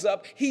shows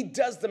up, he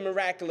does the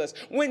miraculous.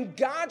 When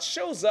God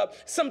shows up,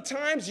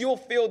 sometimes you'll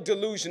feel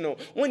delusional.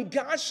 When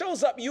God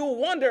shows up, you'll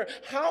wonder,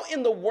 how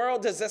in the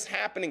world is this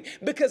happening?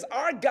 Because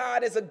our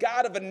God is a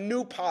God of a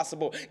new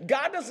possible.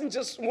 God doesn't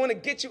just want to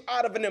get you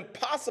out of an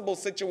impossible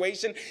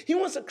situation. He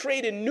wants to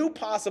create a new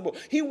possible.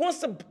 He wants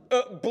to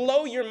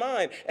blow your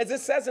mind. As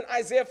it says in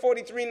Isaiah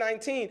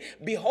 43:19,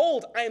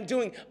 behold, I am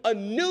doing a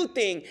new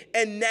thing,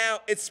 and now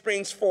it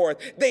springs forth.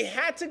 They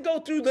had to go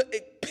through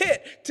the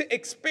pit to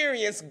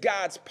experience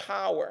God's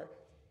power.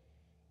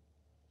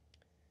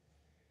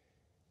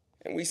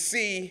 And we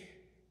see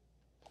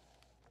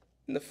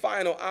in the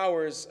final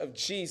hours of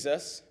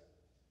Jesus,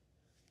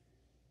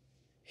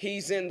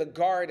 he's in the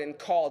garden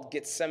called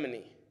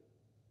Gethsemane.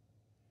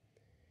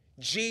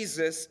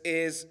 Jesus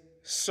is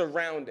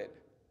surrounded,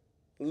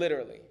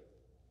 literally.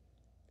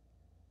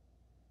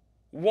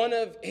 One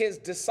of his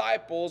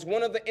disciples,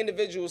 one of the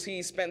individuals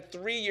he spent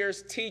 3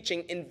 years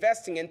teaching,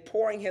 investing in,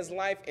 pouring his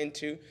life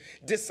into,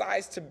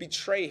 decides to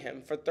betray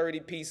him for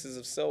 30 pieces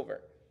of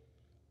silver.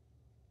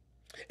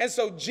 And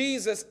so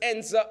Jesus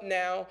ends up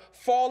now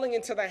falling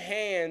into the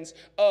hands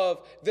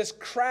of this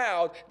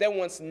crowd that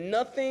wants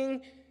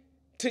nothing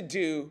to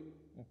do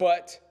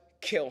but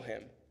kill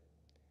him.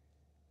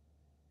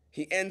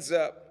 He ends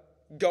up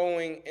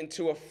going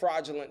into a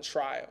fraudulent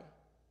trial.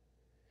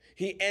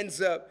 He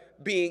ends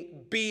up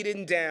being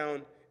beaten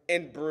down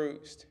and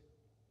bruised.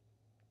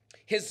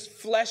 His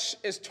flesh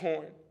is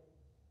torn.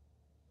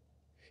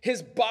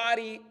 His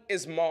body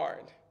is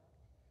marred.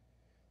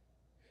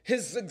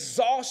 His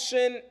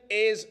exhaustion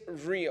is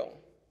real.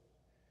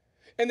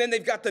 And then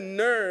they've got the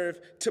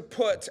nerve to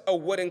put a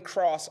wooden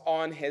cross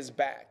on his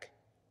back.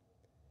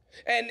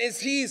 And as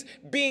he's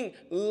being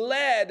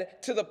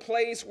led to the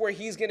place where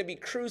he's going to be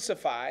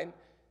crucified,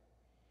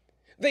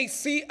 they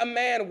see a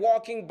man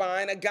walking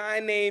by, a guy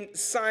named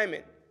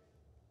Simon.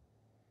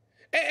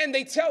 And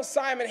they tell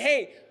Simon,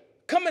 hey,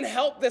 come and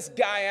help this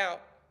guy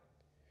out.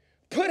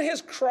 Put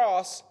his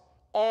cross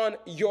on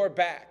your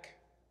back.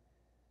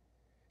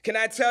 Can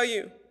I tell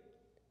you,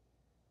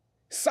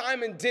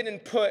 Simon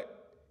didn't put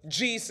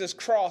Jesus'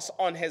 cross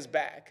on his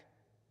back,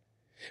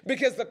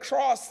 because the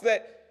cross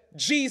that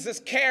Jesus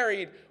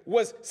carried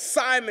was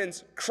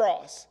Simon's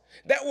cross.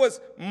 That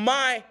was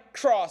my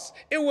cross.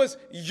 It was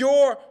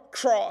your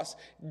cross.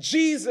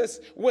 Jesus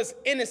was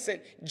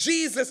innocent.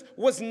 Jesus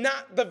was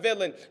not the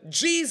villain.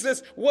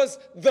 Jesus was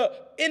the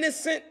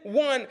innocent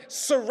one,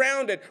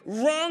 surrounded,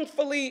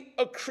 wrongfully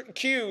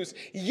accused.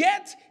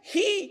 Yet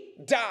he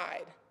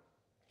died.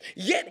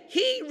 Yet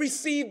he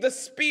received the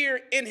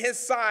spear in his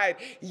side.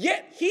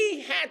 Yet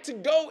he had to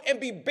go and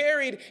be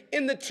buried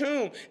in the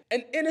tomb.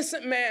 An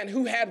innocent man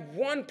who had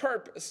one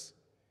purpose: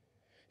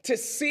 to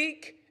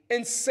seek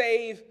and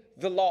save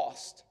the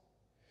lost,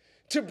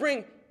 to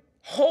bring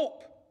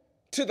hope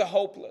to the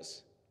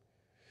hopeless,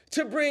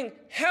 to bring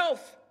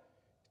health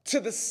to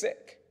the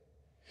sick,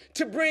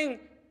 to bring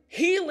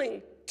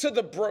healing to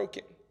the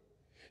broken,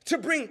 to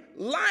bring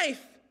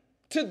life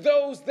to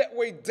those that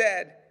were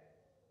dead.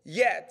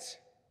 Yet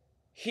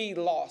he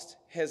lost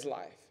his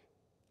life.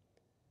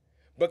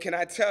 But can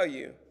I tell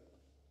you,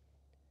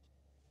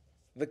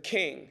 the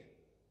king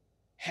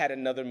had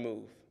another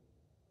move.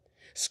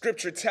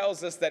 Scripture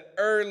tells us that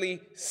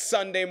early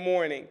Sunday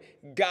morning,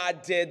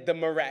 God did the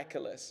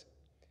miraculous.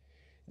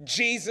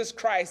 Jesus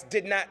Christ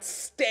did not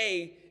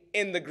stay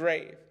in the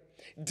grave.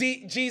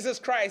 Jesus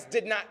Christ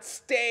did not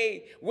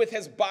stay with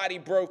his body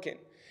broken.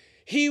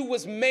 He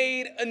was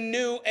made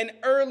anew, and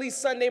early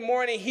Sunday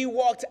morning, he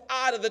walked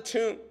out of the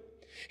tomb.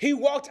 He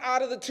walked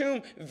out of the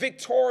tomb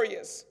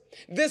victorious.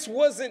 This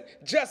wasn't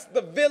just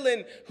the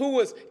villain who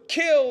was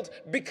killed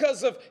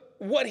because of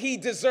what he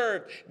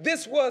deserved.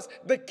 This was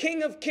the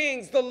King of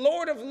Kings, the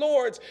Lord of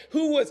Lords,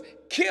 who was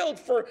killed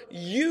for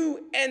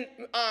you and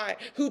I,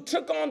 who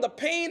took on the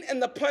pain and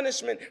the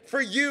punishment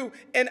for you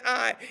and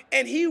I.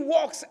 And he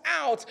walks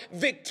out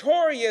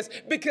victorious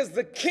because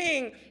the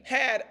king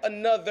had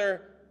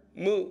another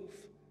move.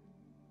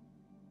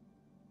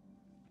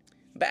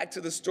 Back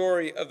to the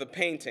story of the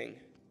painting.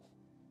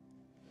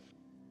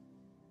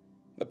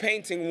 The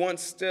painting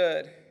once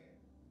stood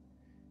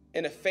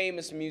in a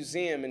famous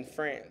museum in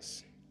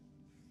France.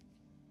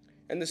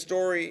 And the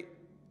story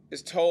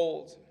is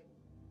told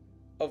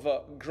of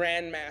a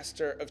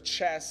grandmaster of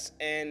chess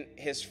and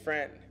his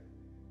friend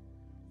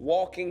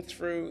walking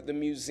through the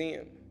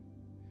museum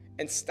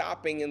and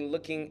stopping and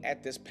looking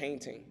at this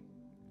painting.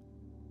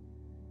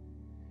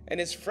 And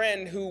his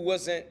friend, who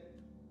wasn't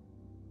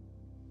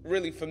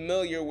really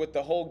familiar with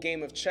the whole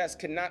game of chess,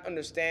 could not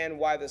understand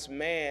why this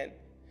man,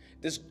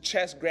 this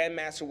chess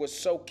grandmaster, was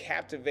so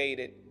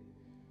captivated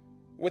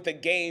with a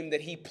game that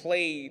he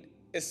played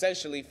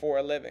essentially for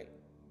a living.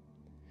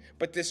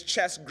 But this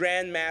chess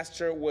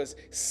grandmaster was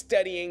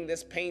studying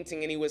this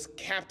painting, and he was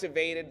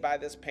captivated by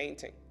this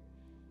painting.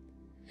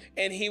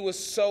 And he was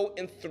so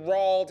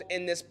enthralled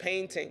in this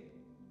painting.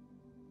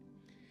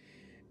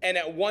 And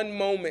at one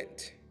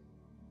moment,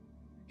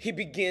 he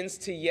begins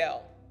to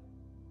yell,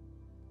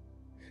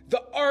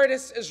 "The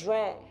artist is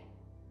wrong.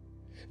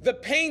 The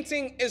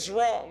painting is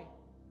wrong.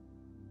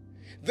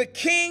 The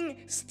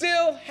king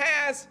still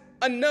has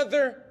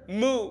another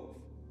move."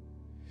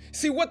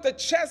 See, what the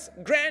chess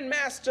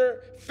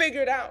grandmaster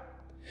figured out,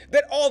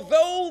 that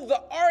although the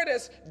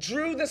artist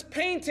drew this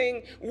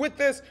painting with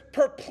this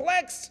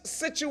perplexing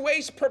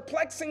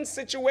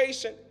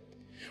situation,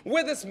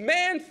 where this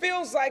man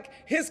feels like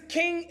his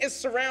king is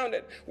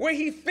surrounded, where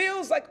he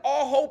feels like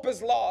all hope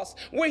is lost,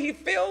 where he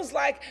feels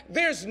like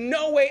there's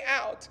no way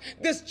out,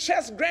 this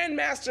chess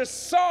grandmaster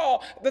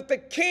saw that the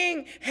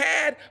king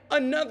had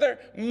another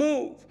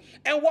move.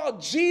 And while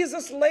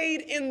Jesus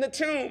laid in the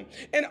tomb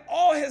and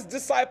all his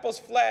disciples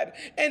fled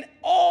and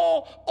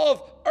all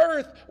of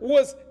earth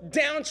was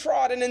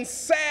downtrodden and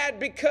sad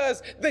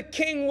because the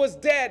king was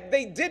dead,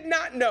 they did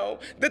not know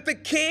that the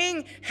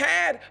king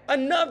had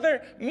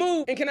another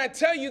move. And can I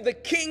tell you, the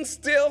king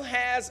still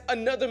has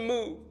another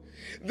move.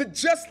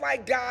 Just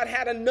like God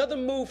had another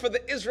move for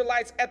the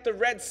Israelites at the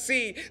Red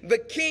Sea, the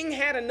king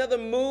had another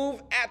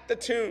move at the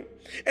tomb.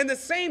 And the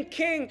same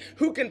king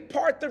who can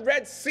part the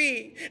Red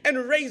Sea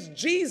and raise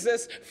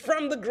Jesus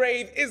from the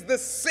grave is the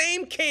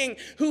same king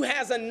who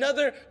has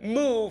another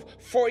move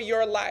for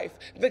your life.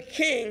 The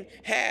king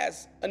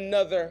has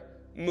another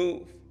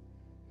move.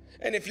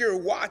 And if you're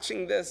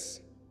watching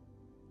this,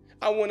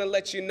 I want to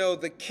let you know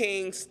the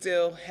king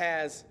still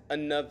has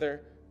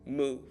another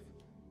move.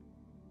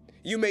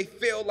 You may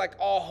feel like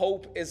all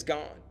hope is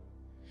gone.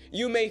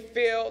 You may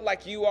feel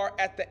like you are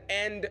at the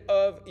end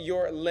of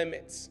your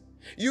limits.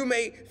 You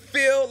may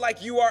feel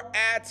like you are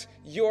at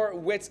your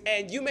wit's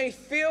end. You may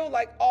feel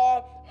like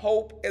all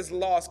hope is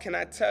lost. Can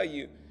I tell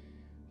you,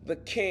 the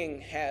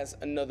king has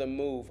another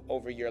move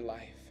over your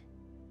life.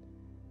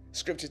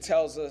 Scripture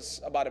tells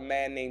us about a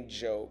man named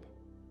Job.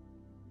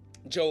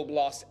 Job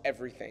lost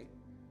everything.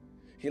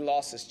 He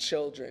lost his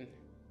children.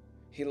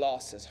 He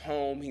lost his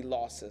home. He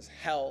lost his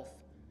health.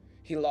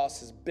 He lost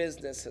his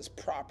business, his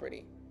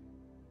property.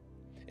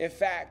 In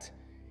fact,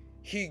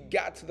 he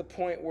got to the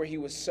point where he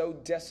was so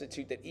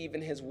destitute that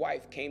even his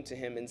wife came to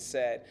him and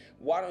said,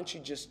 "Why don't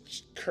you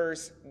just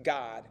curse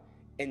God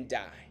and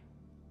die?"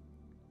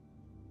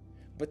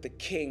 But the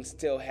king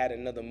still had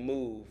another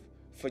move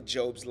for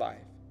Job's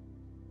life.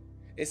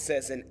 It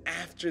says, and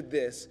after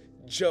this,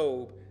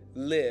 Job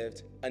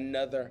lived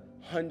another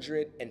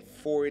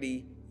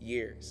 140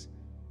 years.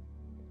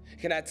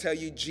 Can I tell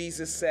you,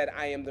 Jesus said,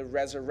 "I am the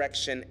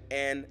resurrection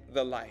and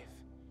the life.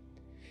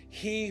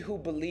 He who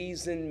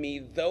believes in me,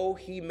 though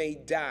he may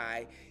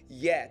die,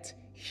 yet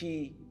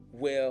he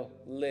will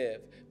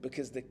live,"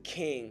 because the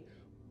king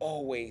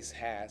always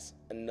has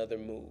another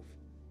move.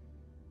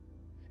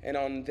 And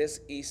on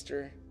this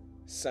Easter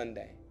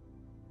Sunday,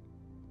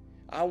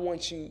 I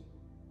want you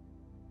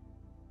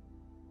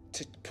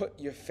to put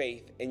your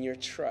faith and your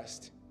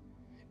trust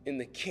in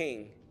the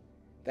king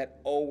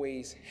that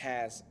always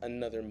has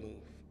another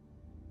move.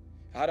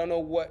 I don't know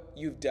what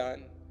you've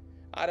done.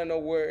 I don't know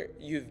where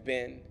you've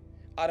been.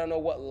 I don't know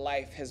what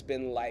life has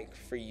been like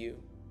for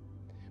you.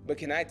 But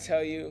can I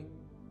tell you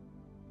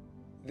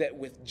that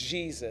with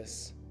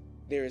Jesus,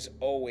 there is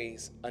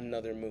always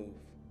another move.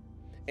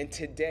 And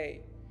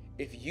today,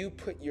 if you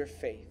put your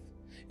faith,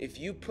 if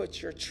you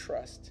put your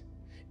trust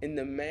in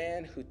the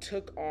man who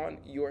took on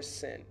your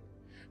sin,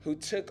 who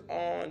took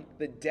on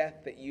the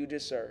death that you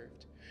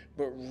deserved,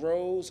 but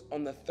rose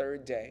on the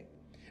third day,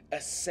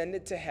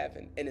 ascended to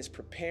heaven and is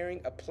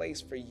preparing a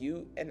place for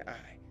you and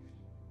I.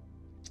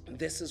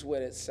 This is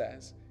what it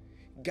says.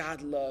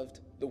 God loved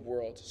the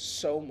world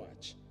so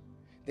much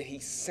that he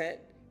sent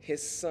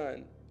his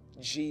son,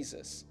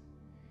 Jesus,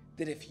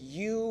 that if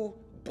you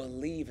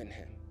believe in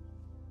him,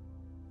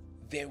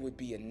 there would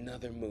be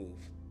another move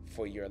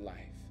for your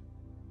life.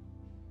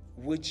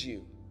 Would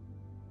you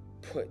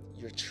put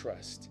your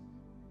trust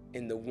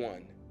in the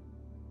one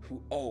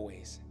who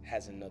always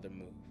has another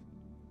move?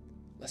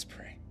 Let's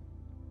pray.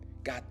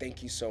 God,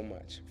 thank you so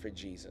much for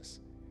Jesus.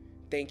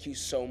 Thank you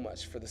so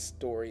much for the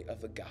story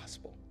of the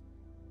gospel.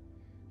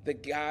 The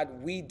God,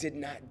 we did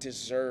not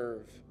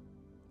deserve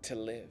to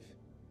live.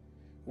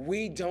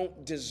 We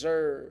don't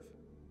deserve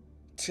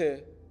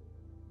to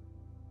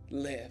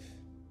live.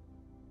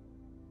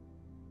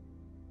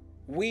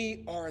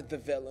 We are the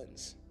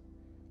villains.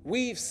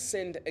 We've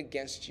sinned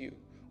against you.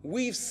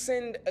 We've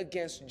sinned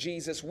against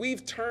Jesus.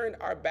 We've turned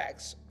our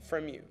backs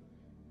from you.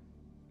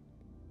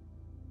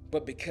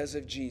 But because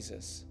of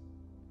Jesus,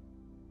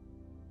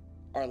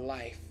 our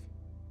life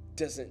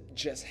doesn't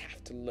just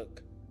have to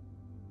look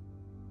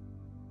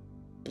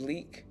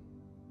bleak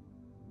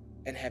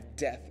and have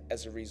death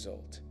as a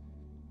result.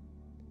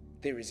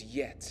 There is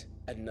yet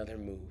another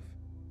move,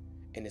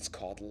 and it's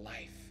called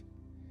life,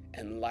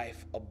 and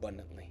life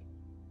abundantly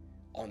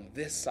on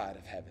this side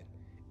of heaven,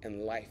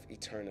 and life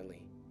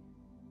eternally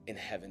in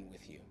heaven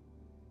with you.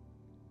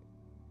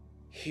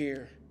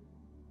 Hear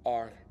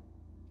our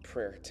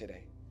prayer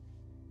today.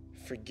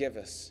 Forgive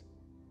us,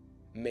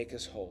 make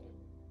us whole.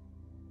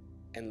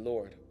 And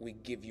Lord, we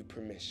give you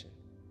permission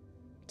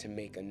to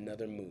make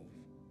another move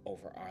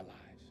over our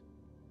lives.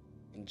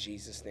 In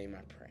Jesus' name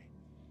I pray.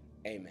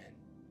 Amen.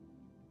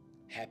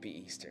 Happy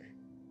Easter.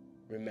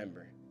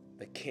 Remember,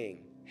 the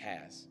King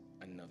has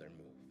another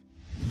move.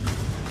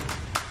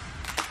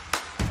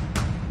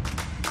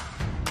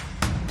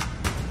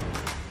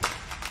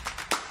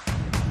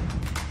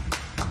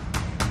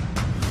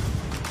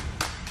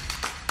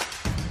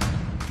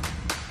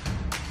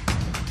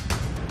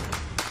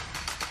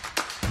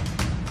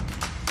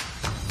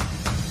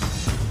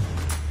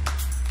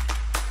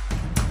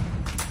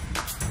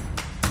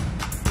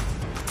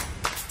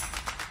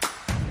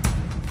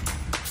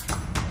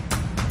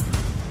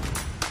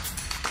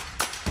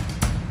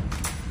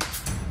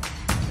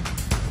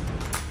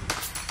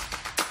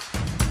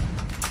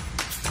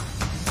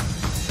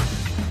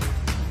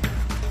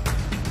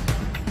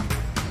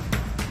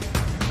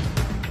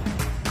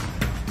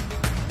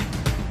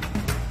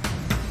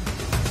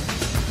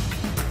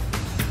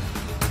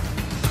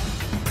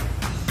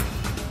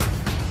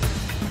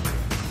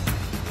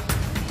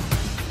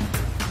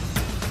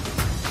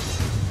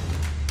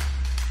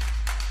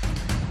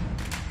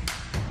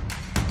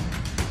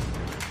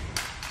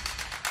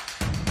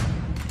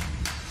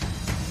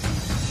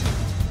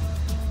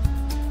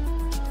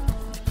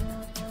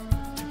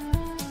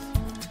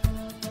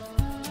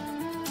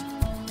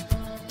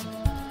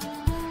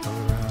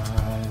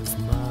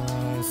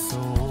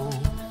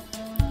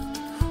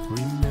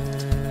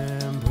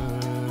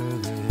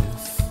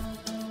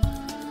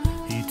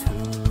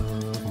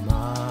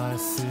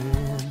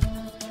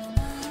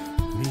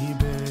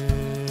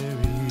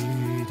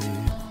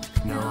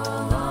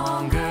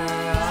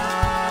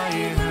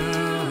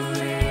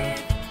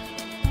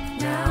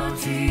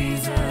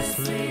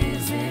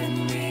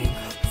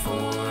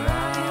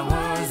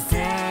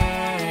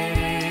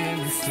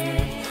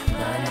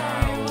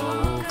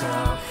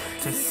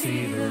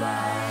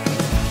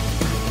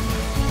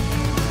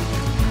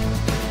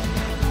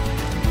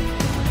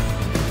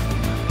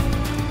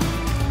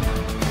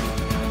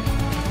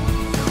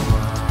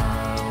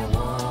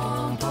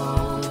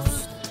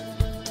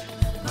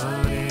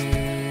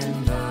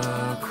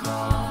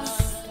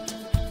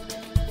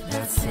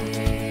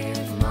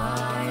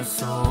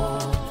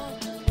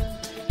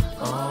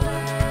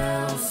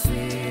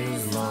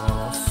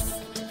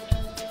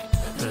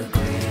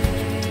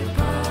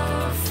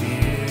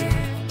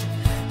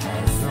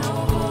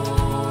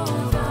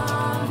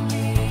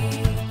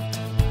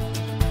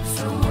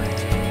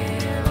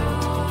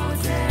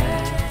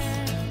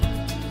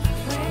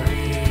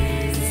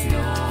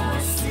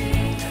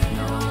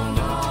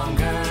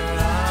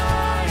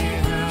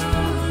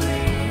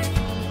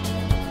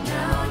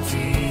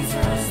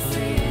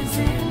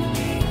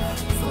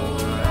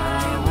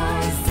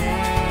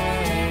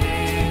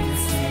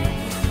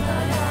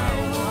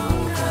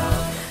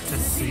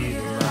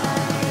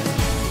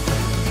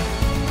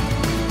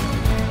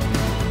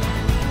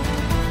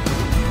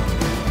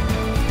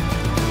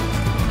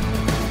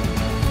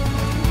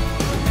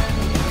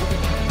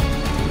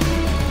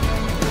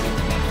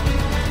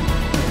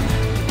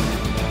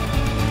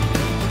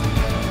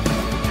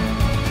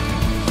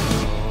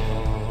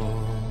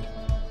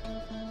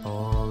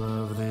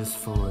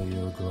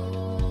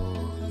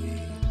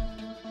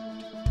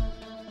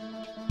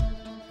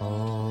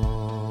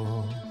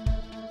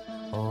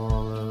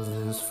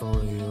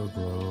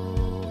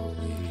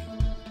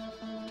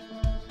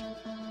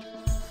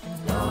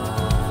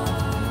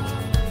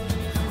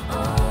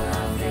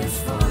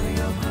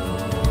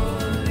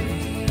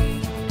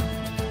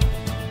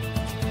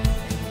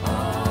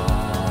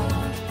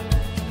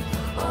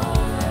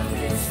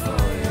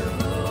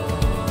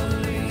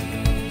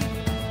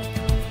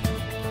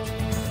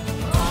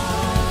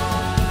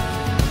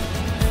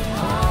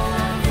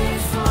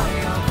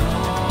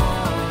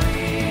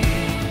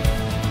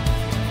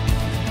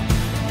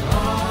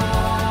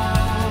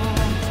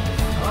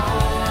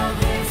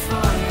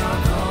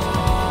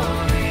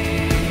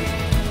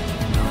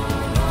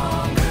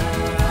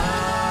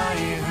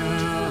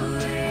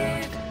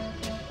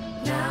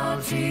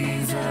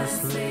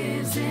 Jesus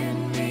lives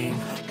in me,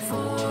 for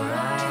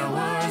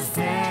I was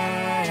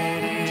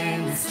dead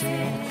in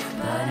sin,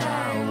 but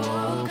I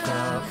woke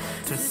up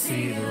to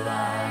see the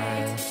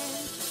light.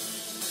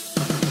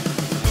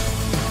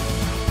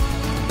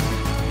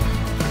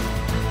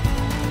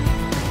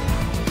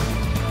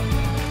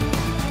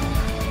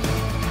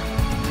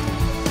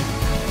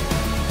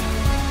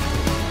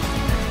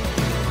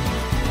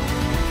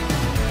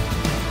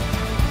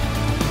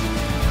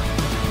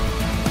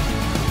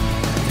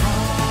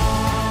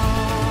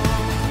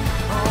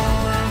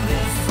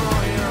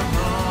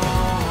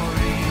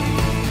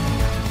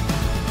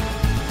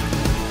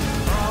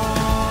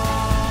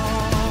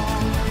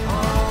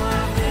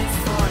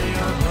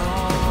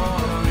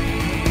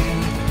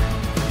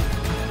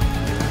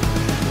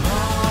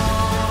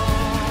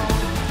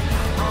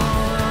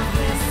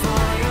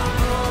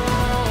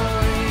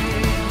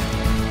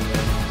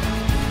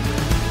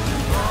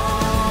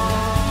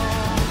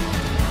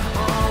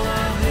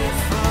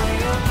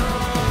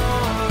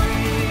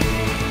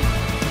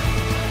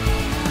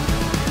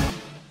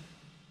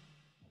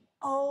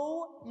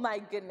 My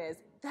goodness,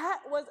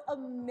 that was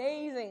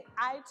amazing.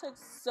 I took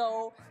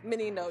so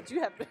many notes.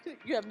 You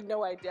have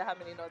no idea how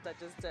many notes I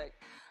just took.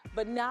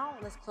 But now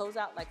let's close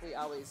out like we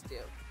always do.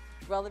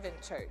 Relevant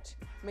Church,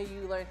 may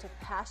you learn to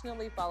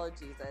passionately follow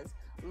Jesus,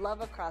 love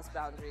across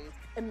boundaries,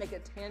 and make a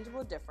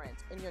tangible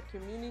difference in your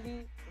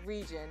community,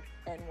 region,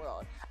 and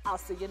world. I'll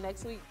see you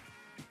next week.